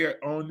player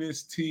on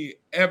this team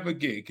ever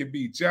get. It could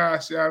be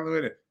Josh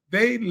Allen.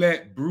 They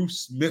let Bruce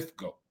Smith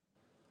go.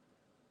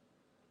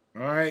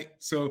 All right.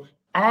 So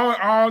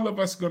all of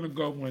us gonna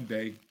go one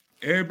day.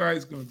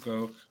 Everybody's gonna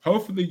go.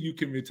 Hopefully, you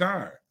can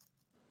retire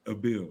a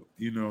Bill,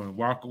 you know, and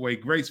walk away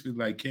gracefully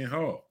like Ken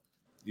Hall,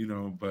 you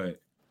know.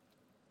 But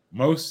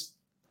most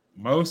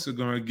are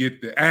gonna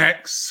get the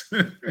axe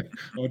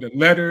or the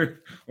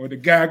letter or the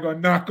guy gonna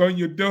knock on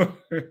your door.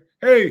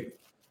 Hey,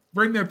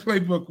 bring that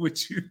playbook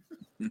with you.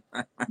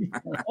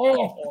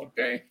 Oh,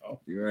 damn!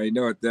 You already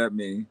know what that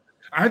means.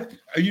 I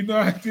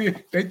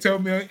did. They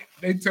told me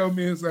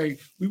it's like,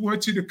 we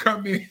want you to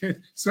come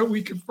in so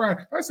we can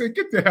find. I said,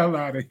 get the hell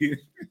out of here.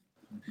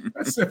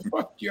 I said,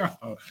 fuck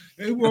y'all.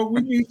 Hey, well,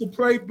 we need the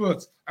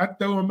playbooks. I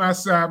throw them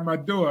outside my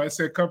door. I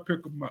said, come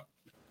pick them up.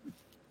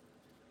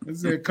 I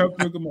said, come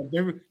pick them up.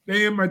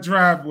 They in my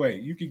driveway.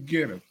 You can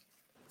get them.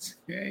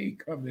 They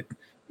ain't coming.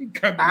 He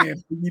coming in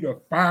for you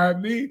to fire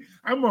me.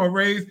 I'm gonna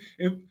raise.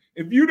 If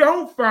you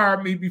don't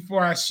fire me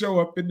before I show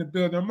up in the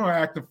building, I'm gonna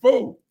act a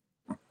fool.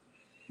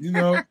 You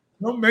know,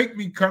 don't make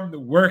me come to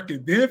work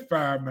and then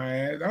fire my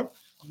ass.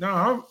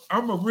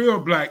 I'm a real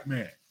black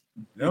man.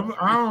 I'm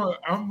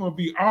gonna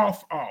be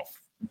off.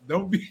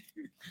 Don't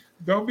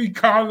be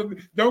calling me.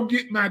 Don't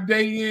get my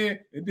day in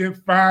and then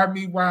fire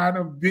me while I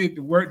done did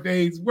the work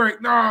days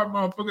work. No,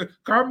 motherfucker,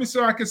 call me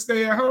so I can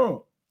stay at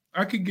home.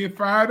 I can get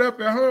fired up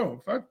at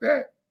home. Fuck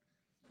that.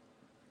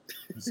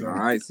 So, all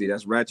right, see,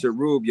 that's Ratchet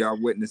Rube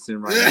y'all witnessing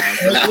right now.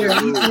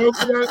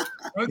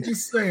 I'm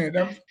just saying.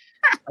 I'm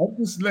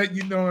just letting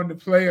you know on the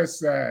player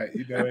side,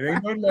 you know, it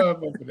ain't no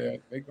love over there.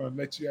 They're gonna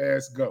let your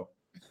ass go.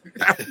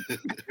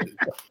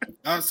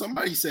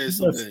 Somebody said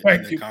something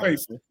in the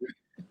comments.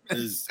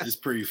 It's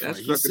pretty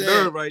funny. That's struck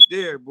a nerve right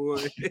there,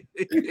 boy.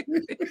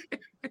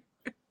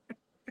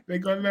 They're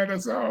gonna let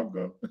us all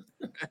go.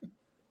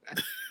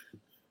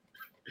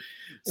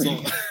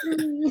 So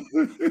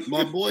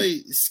my boy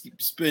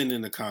Spin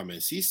in the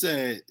comments, he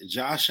said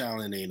Josh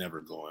Allen ain't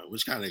ever going,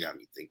 which kind of got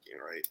me thinking,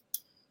 right?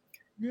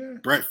 Yeah.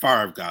 Brett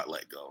Favre got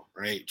let go,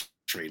 right?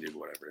 Traded,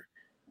 whatever.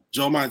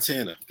 Joe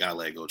Montana got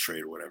let go,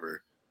 traded,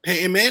 whatever.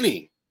 Peyton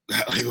Manning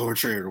got let go,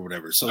 traded, or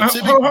whatever. So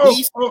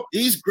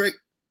these great.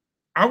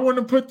 I want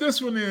to put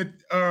this one in,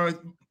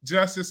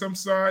 Justice. I'm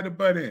sorry to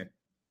butt in.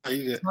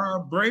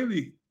 Tom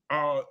Brady,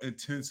 all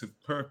intensive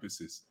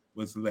purposes,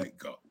 was let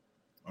go.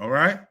 All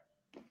right.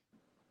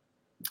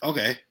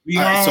 Okay. We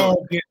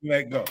all get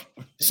let go.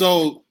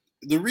 So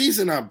the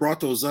reason I brought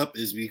those up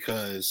is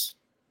because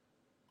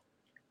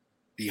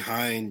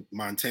behind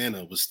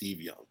Montana was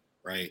Steve Young,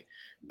 right?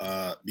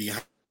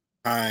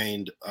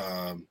 Behind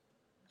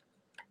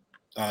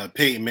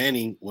Peyton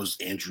Manning was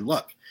Andrew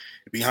Luck.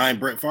 Behind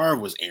Brett Favre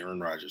was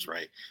Aaron Rodgers,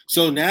 right?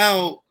 So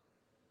now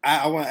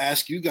I want to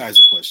ask you guys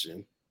a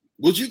question.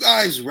 Would you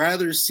guys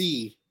rather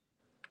see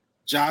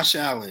Josh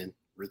Allen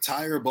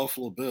retire a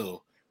Buffalo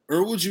Bill,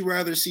 or would you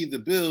rather see the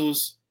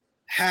Bills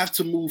have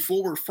to move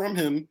forward from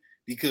him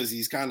because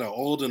he's kind of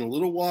old and a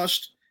little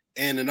washed,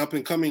 and an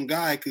up-and-coming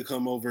guy could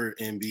come over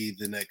and be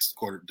the next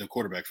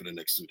quarterback for the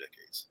next 2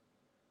 decades?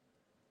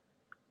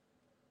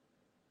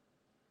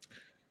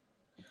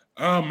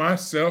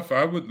 Myself,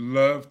 I would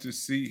love to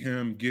see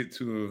him get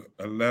to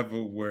a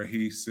level where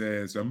he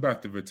says, I'm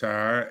about to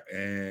retire,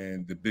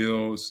 and the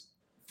Bills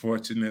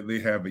fortunately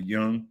have a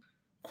young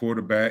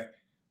quarterback,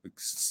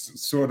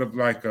 sort of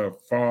like a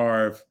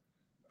Favre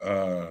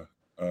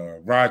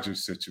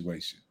Rodgers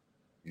situation.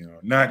 You know,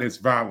 not as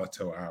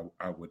volatile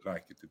I would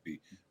like it to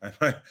be.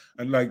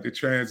 I'd like the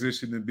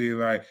transition to be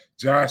like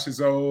Josh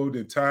is old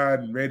and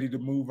tired and ready to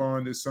move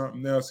on to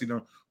something else. You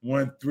know,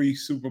 won 3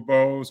 Super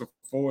Bowls or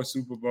 4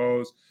 Super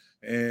Bowls,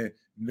 and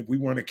we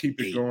want to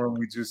keep it going.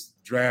 We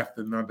just draft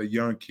another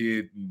young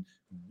kid,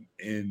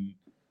 and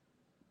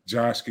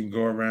Josh can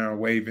go around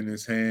waving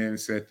his hand and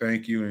say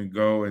thank you and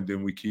go, and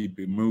then we keep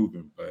it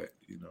moving. But,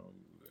 you know,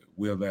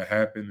 will that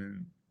happen?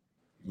 And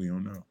we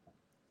don't know.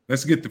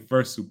 Let's get the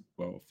first Super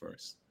Bowl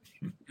first.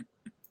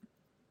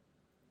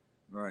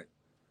 Right.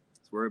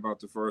 Let's worry about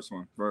the first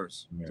one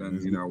first. Yeah,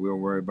 then, you know, we'll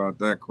worry about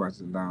that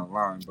question down the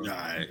line. But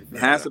it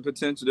has the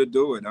potential to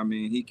do it. I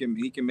mean, he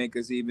can make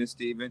us even,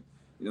 Steven.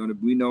 You know,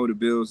 we know the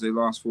Bills, they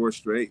lost 4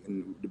 straight.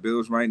 And the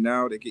Bills right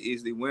now, they could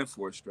easily win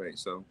 4 straight.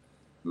 So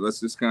let's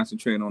just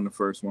concentrate on the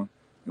first one.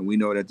 And we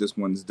know that this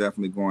one is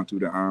definitely going through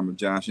the arm of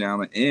Josh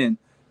Allen and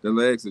the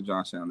legs of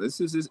Josh Allen. This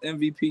is his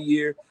MVP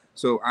year.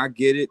 So I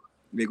get it.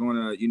 They're going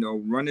to, you know,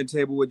 run the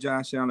table with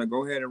Josh Allen.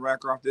 Go ahead and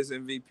rack off this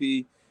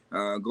MVP.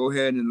 Go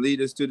ahead and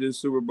lead us to the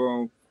Super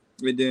Bowl.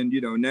 And then, you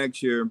know,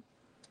 next year,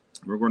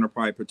 we're going to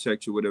probably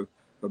protect you with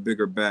a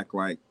bigger back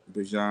like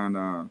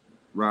Bijan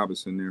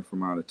Robinson there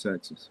from out of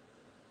Texas.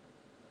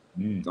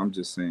 I'm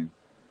just saying.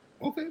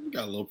 Okay, we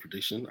got a little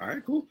prediction. All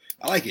right, cool.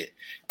 I like it.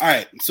 All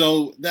right,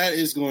 so that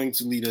is going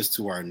to lead us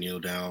to our kneel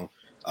down.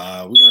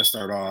 We're going to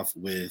start off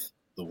with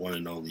the one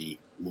and only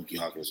Mookie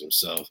Hawkins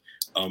himself.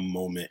 A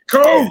moment.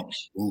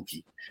 Coach!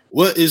 Mookie.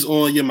 What is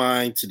on your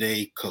mind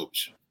today,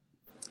 Coach?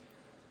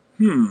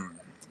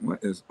 What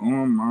is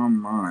on my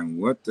mind?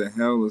 What the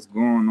hell is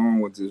going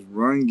on with this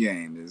run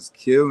game? It's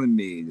killing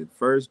me. The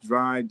first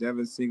drive,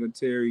 Devin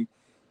Singletary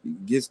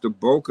gets the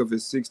bulk of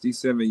his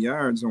 67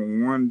 yards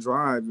on one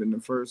drive in the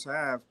first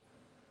half.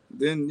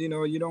 Then, you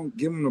know, you don't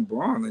give him the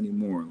ball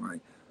anymore. Like,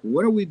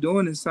 what are we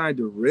doing inside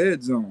the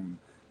red zone?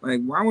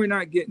 Like, why are we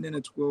not getting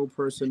into 12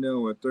 personnel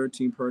or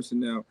 13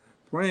 personnel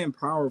playing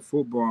power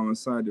football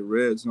inside the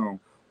red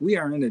zone? We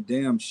are in a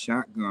damn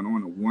shotgun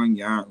on the 1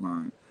 yard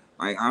line.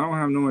 Like, I don't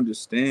have no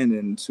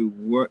understanding to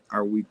what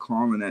are we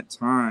calling at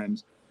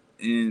times.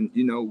 And,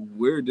 you know,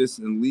 we're this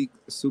elite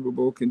Super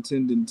Bowl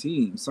contending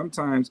team.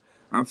 Sometimes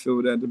I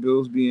feel that the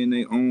Bills be in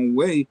their own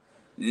way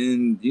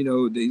and, you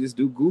know, they just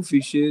do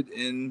goofy shit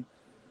and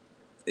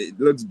it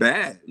looks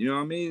bad. You know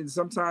what I mean?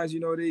 Sometimes,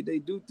 you know, they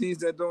do things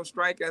that don't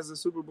strike as a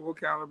Super Bowl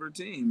caliber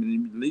team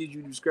and it leads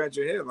you to scratch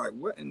your head like,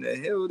 what in the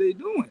hell are they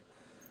doing?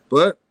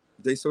 But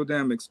they so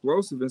damn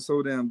explosive and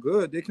so damn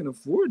good, they can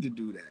afford to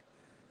do that.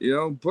 You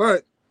know,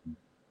 but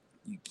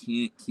you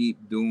can't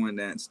keep doing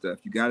that stuff.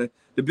 The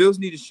Bills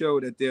need to show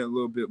that they're a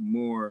little bit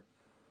more,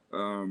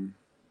 that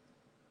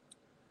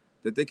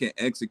they can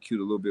execute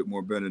a little bit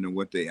more better than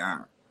what they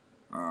are.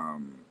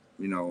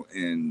 You know,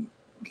 and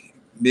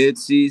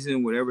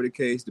mid-season, whatever the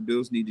case, the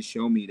Bills need to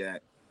show me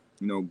that,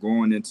 you know,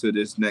 going into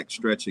this next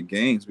stretch of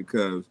games,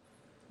 because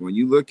when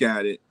you look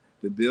at it,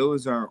 the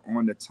Bills are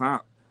on the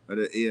top of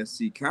the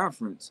AFC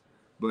conference,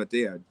 but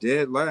they are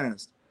dead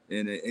last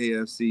in the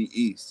AFC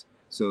East.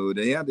 So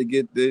they have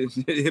to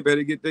they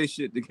better get their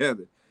shit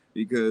together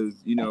because,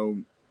 you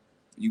know,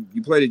 you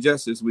play the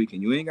Jets this week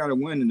and you ain't got to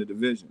win in the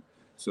division.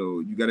 So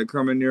you got to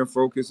come in there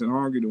focused and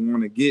hungry to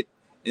want to get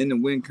in the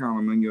win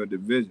column in your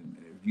division.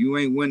 If you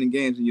ain't winning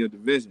games in your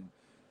division,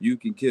 you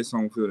can kiss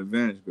home field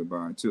advantage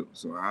goodbye too.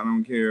 So I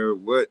don't care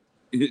what's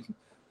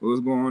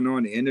going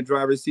on. They're in the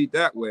driver's seat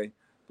that way,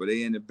 but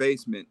they in the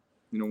basement,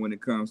 when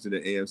it comes to the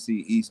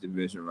AFC East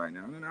division right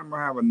now. And I'm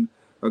gonna have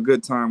a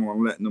good time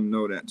on letting them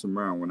know that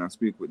tomorrow when I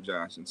speak with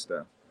Josh and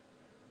stuff.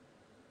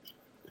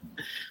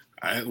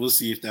 All right, we'll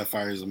see if that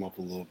fires them up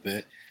a little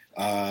bit.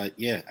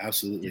 Yeah,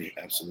 absolutely.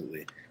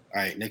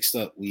 All right, next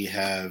up we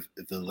have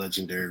the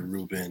legendary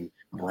Ruben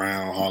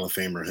Brown, Hall of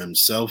Famer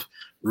himself.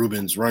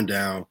 Ruben's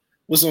rundown.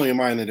 What's on your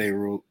mind today,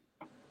 Rube?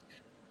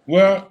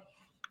 Well,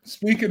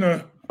 speaking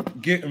of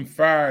getting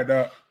fired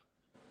up,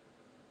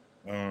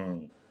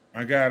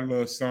 I got a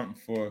little something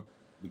for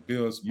the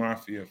Bills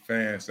Mafia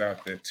fans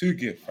out there to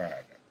get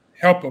fired up.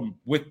 Help them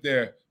with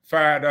their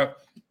fired up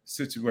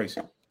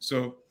situation.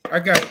 So I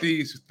got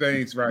these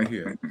things right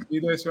here. See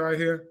this right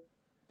here?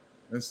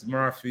 That's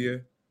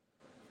Mafia.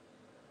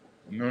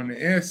 And on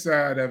the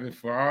inside of it,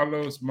 for all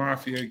those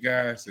Mafia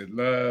guys that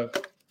love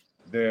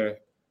their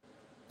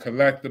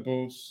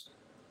collectibles,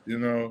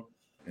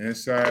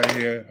 inside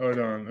here, hold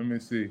on, let me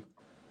see.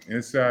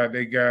 Inside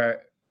they got a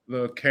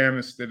little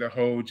canister to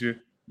hold your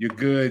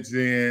goods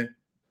in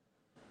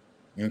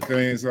and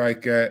things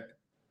like that.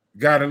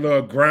 Got a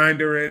little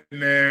grinder in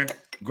there,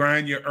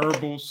 grind your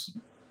herbals.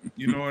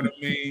 You know what I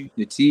mean?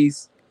 Your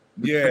teas.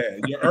 Yeah,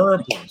 your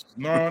herbals.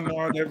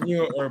 No, they're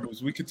real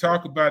herbals. We can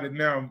talk about it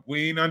now.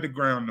 We ain't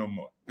underground no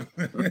more.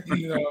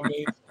 You know what I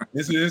mean?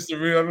 This is the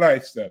real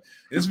life stuff.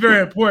 It's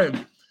very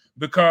important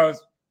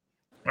because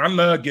I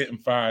love getting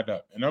fired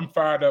up, and I'm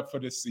fired up for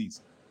this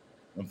season.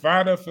 I'm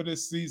fired up for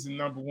this season,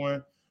 number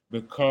one,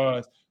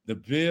 because the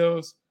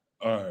Bills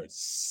are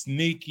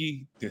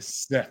sneaky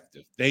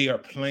deceptive. They are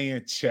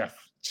playing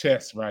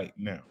chess right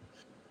now.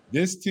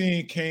 This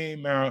team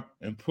came out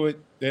and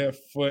put their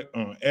foot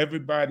on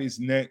everybody's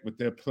neck with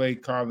their play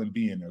calling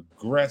being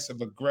aggressive.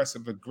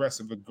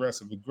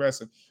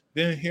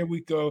 Then here we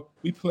go.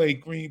 We play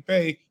Green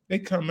Bay. They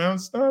come out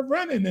and start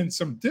running in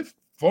some different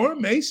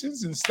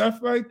formations and stuff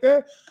like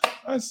that.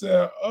 I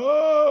said,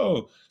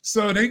 oh,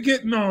 so they're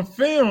getting on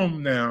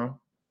film now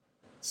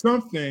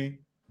something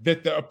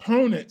that the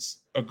opponents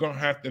are going to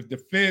have to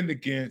defend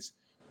against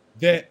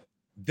that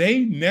they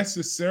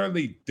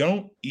necessarily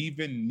don't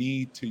even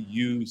need to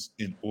use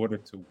in order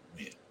to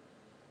win.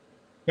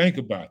 Think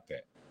about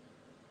that.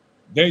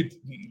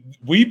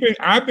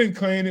 I've been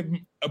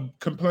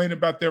complaining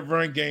about their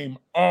run game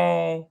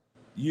all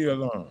year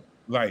long.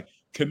 Like,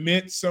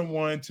 commit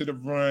someone to the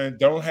run.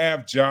 Don't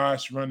have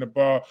Josh run the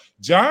ball.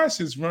 Josh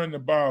has run the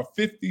ball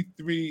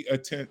 53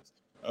 attempts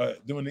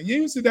doing it.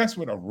 Usually that's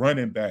what a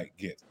running back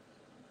gets.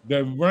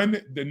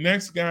 The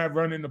next guy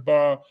running the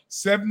ball,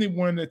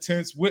 71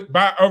 attempts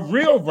by a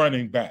real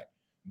running back,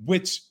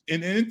 which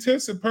in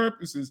intensive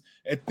purposes,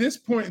 at this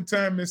point in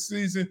time this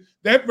season,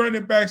 that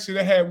running back should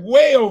have had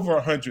way over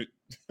 100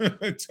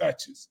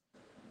 touches.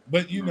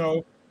 But,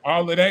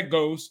 all of that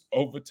goes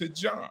over to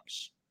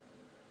Josh.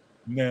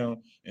 Now,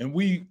 and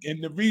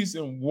the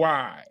reason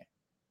why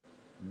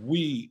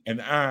we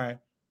and I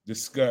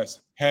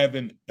discuss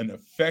having an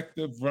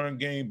effective run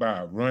game by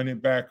a running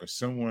back or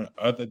someone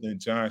other than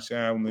Josh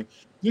Allen,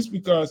 just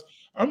because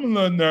I'm a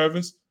little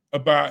nervous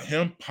about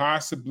him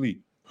possibly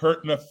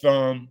hurting a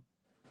thumb,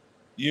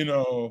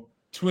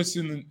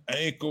 twisting an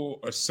ankle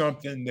or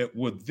something that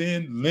would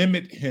then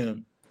limit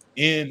him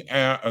in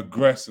our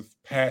aggressive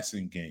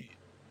passing game,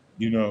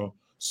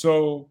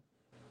 So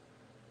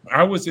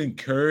I was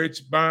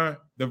encouraged by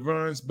the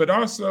runs, but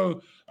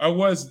also I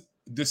was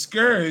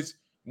discouraged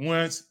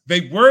once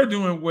they were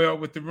doing well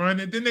with the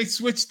run, and then they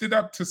switched it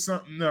up to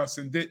something else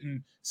and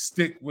didn't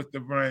stick with the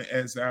run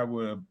as I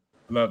would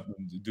love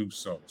them to do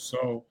so.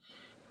 So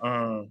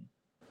I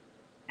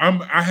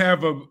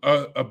have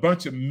a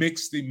bunch of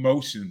mixed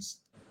emotions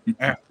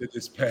after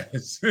this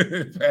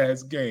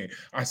past game.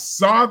 I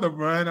saw the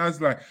run. I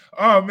was like,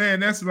 oh man,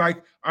 that's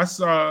like I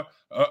saw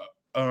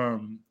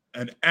an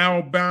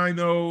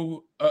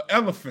albino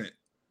elephant.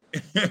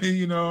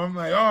 I'm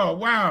like, oh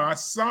wow, I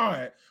saw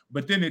it,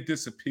 but then it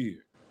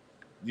disappeared.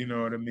 You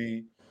know what I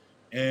mean?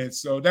 And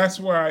so that's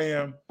where I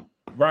am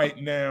right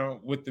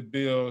now with the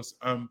Bills.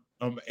 I'm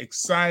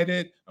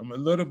excited. I'm a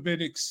little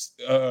bit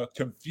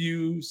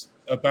confused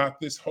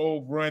about this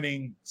whole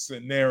running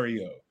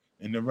scenario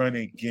in the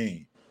running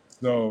game.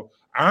 So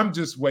I'm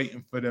just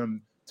waiting for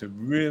them to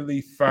really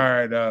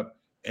fire it up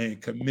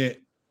and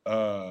commit,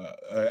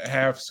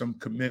 have some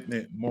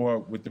commitment more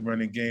with the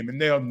running game. And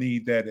they'll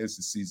need that as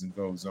the season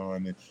goes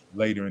on and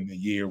later in the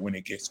year when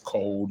it gets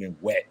cold and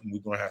wet and we're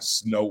going to have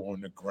snow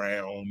on the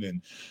ground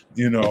and,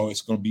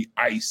 it's going to be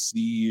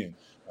icy and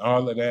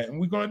all of that.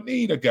 And we're going to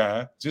need a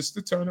guy just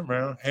to turn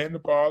around, hand the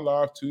ball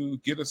off to,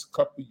 get us a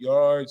couple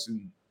yards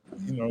and,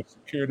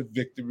 secure the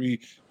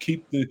victory,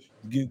 give the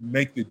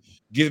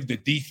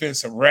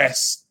defense a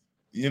rest,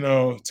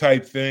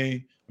 type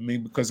thing. I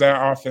mean, because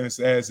our offense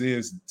as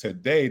is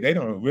today, they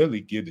don't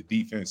really give the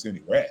defense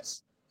any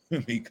rest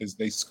because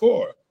they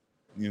score.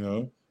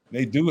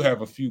 They do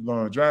have a few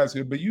long drives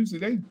here, but usually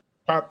they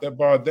pop that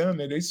ball down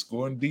there, they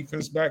score and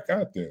defense back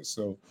out there.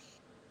 So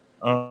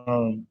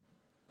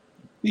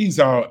These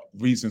are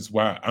reasons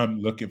why I'm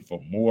looking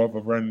for more of a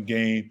run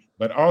game,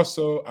 but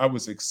also I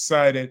was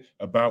excited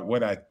about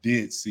what I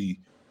did see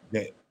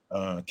that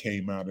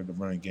came out of the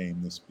run game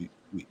this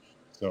week.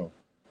 So,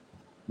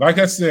 like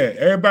I said,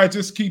 everybody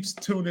just keeps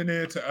tuning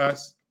in to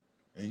us,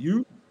 and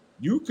you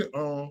could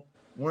own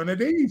one of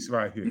these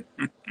right here.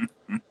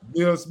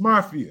 Bills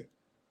Mafia.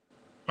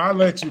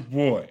 Holla at your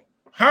boy.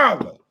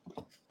 Holla.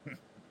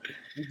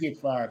 We get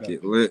fired up.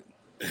 Get lit.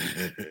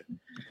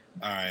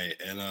 All right,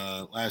 and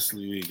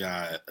lastly, we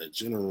got a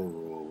general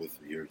rule with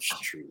yours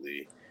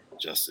truly,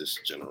 Justice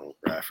General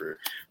Bradford.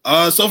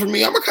 So for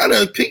me, I'm gonna kind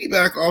of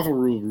piggyback off of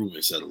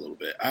Ruben said a little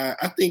bit.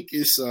 I think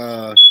it's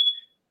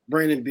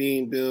Brandon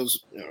Beane,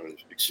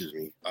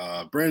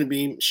 Brandon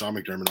Beane, Sean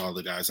McDermott, all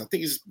the guys. I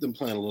think it's them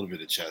playing a little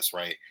bit of chess,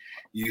 right?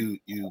 You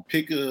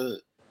pick a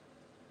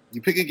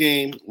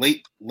game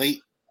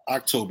late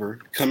October,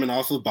 coming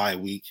off of bye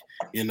week.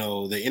 You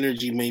know, the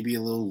energy may be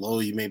a little low,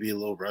 you may be a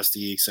little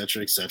rusty, et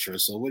cetera, et cetera.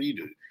 So what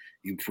do?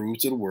 You prove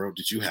to the world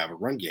that you have a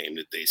run game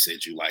that they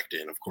said you liked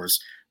in. Of course,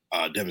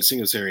 Devin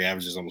Singletary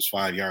averages almost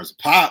 5 yards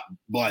a pop,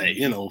 but,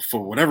 you know,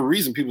 for whatever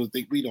reason, people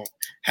think we don't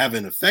have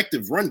an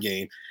effective run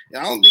game.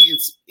 I don't think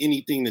it's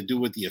anything to do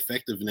with the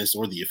effectiveness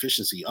or the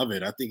efficiency of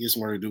it. I think it's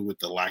more to do with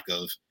the lack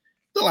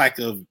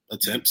of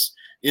attempts,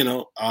 you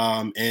know,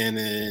 and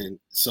then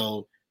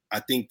so I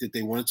think that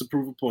they wanted to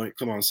prove a point.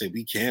 Come on and say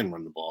we can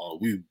run the ball.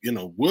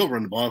 We'll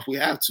run the ball if we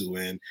have to.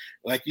 And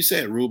like you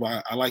said, Rube,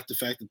 I like the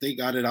fact that they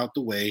got it out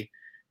the way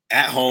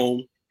at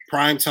home,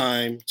 prime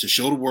time, to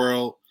show the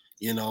world,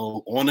 you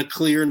know, on a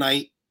clear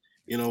night,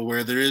 you know,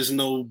 where there is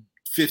no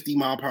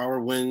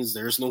 50-mile-per-hour winds,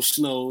 there's no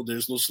snow,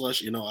 there's no slush.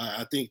 You know,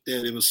 I think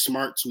that it was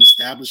smart to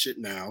establish it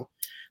now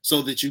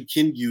so that you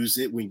can use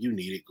it when you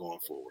need it going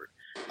forward.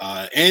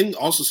 And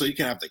also so you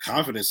can have the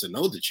confidence to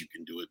know that you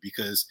can do it,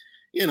 because –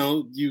 you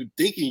know, you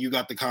thinking you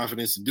got the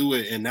confidence to do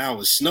it, and now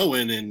it's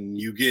snowing and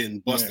you getting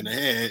busted in the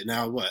head.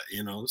 Now what?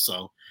 You know,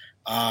 so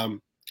I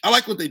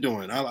like what they're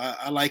doing.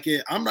 I like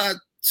it. I'm not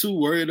too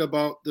worried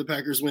about the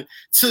Packers win.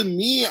 To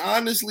me,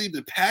 honestly,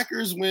 the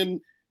Packers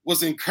win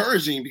was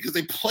encouraging because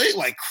they played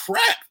like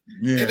crap.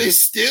 Yeah. And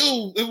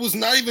it was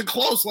not even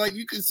close. Like,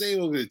 you could say,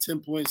 okay, 10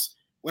 points,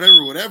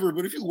 whatever.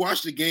 But if you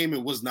watch the game,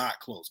 it was not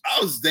close. I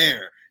was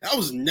there. I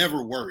was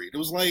never worried. It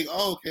was like,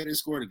 oh, okay, they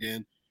scored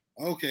again.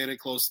 Okay, they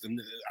close them.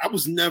 I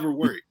was never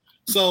worried.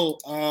 So,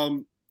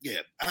 yeah,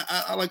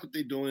 I like what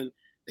they're doing.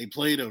 They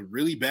played a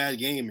really bad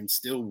game and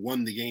still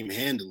won the game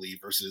handily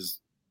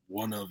versus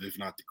one of, if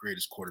not the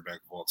greatest quarterback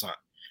of all time.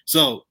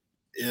 So,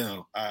 you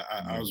know,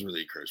 I was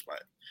really encouraged by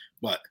it.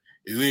 But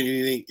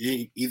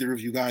if either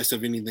of you guys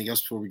have anything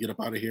else before we get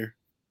up out of here?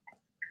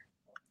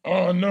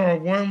 Oh, no,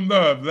 one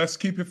love. Let's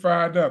keep it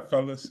fired up,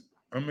 fellas.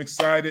 I'm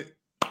excited.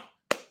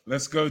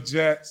 Let's go,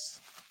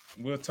 Jets.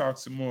 We'll talk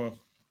some more.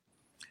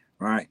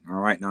 All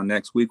right. Now,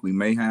 next week we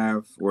may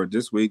have, or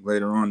this week,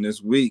 later on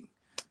this week,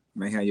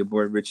 may have your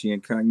boy Richie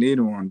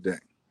Incognito on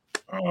deck.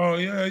 Oh,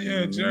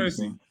 yeah,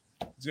 Jersey.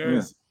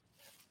 Yeah.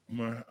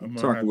 We'll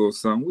talk a little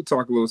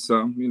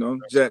something, you know,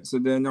 Jets.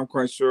 And then I'm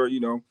quite sure, you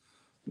know,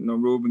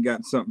 Ruben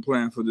got something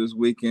planned for this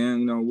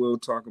weekend. You know, we'll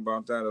talk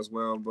about that as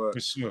well. But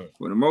for sure,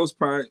 for the most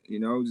part, you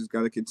know, just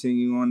got to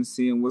continue on to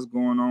seeing what's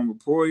going on with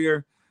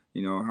Poyer.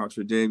 You know, how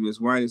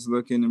Tre'Davious White is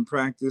looking in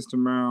practice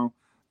tomorrow.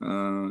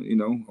 You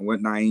know,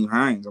 what Nyheim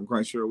Hines. I'm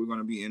quite sure we're going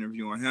to be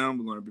interviewing him.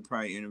 We're going to be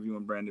probably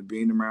interviewing Brandon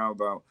Beane tomorrow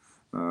about,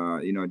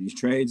 you know, these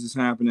trades that's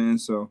happening.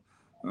 So,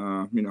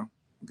 you know,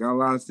 got a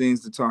lot of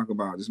things to talk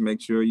about. Just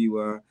make sure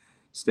you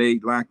stay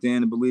locked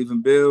in and believe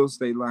in Bills.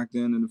 Stay locked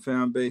in the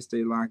fan base.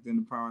 Stay locked in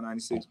the Power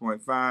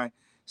 96.5.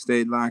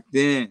 Stay locked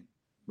in,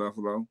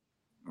 Buffalo.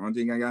 Only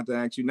thing I got to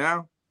ask you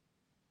now,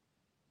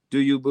 do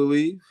you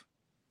believe?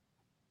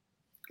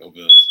 Go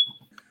Bills.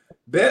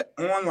 Bet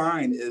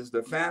Online is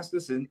the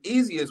fastest and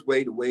easiest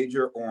way to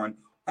wager on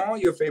all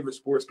your favorite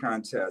sports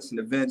contests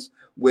and events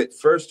with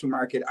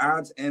first-to-market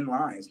odds and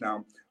lines.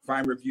 Now,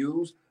 find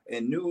reviews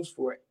and news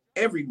for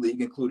every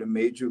league, including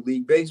Major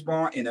League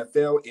Baseball,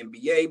 NFL,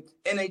 NBA,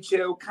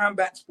 NHL,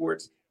 combat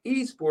sports,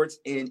 esports,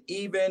 and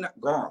even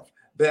golf.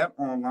 Bet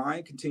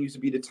Online continues to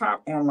be the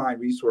top online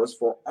resource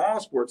for all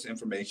sports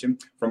information,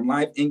 from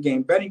live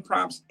in-game betting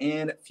props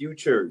and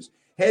futures.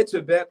 Head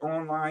to Bet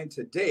Online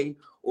today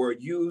or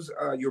use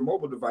your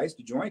mobile device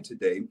to join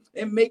today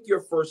and make your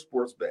first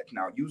sports bet.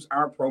 Now, use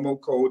our promo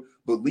code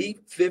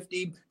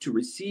BELIEVE50 to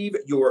receive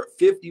your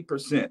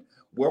 50%.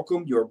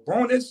 Welcome your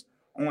bonus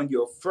on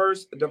your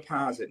first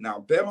deposit. Now,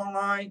 Bet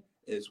Online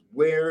is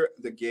where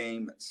the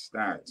game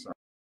starts.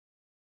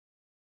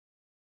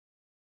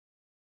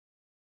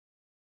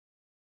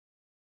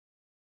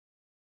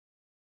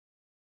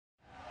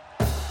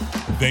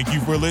 Thank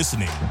you for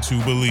listening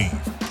to Believe.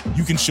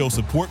 You can show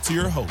support to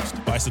your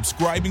host by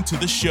subscribing to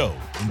the show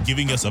and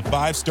giving us a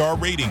 5-star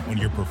rating on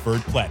your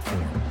preferred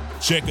platform.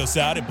 Check us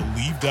out at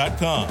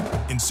Believe.com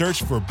and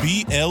search for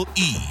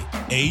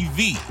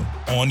BLEAV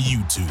on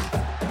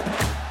YouTube.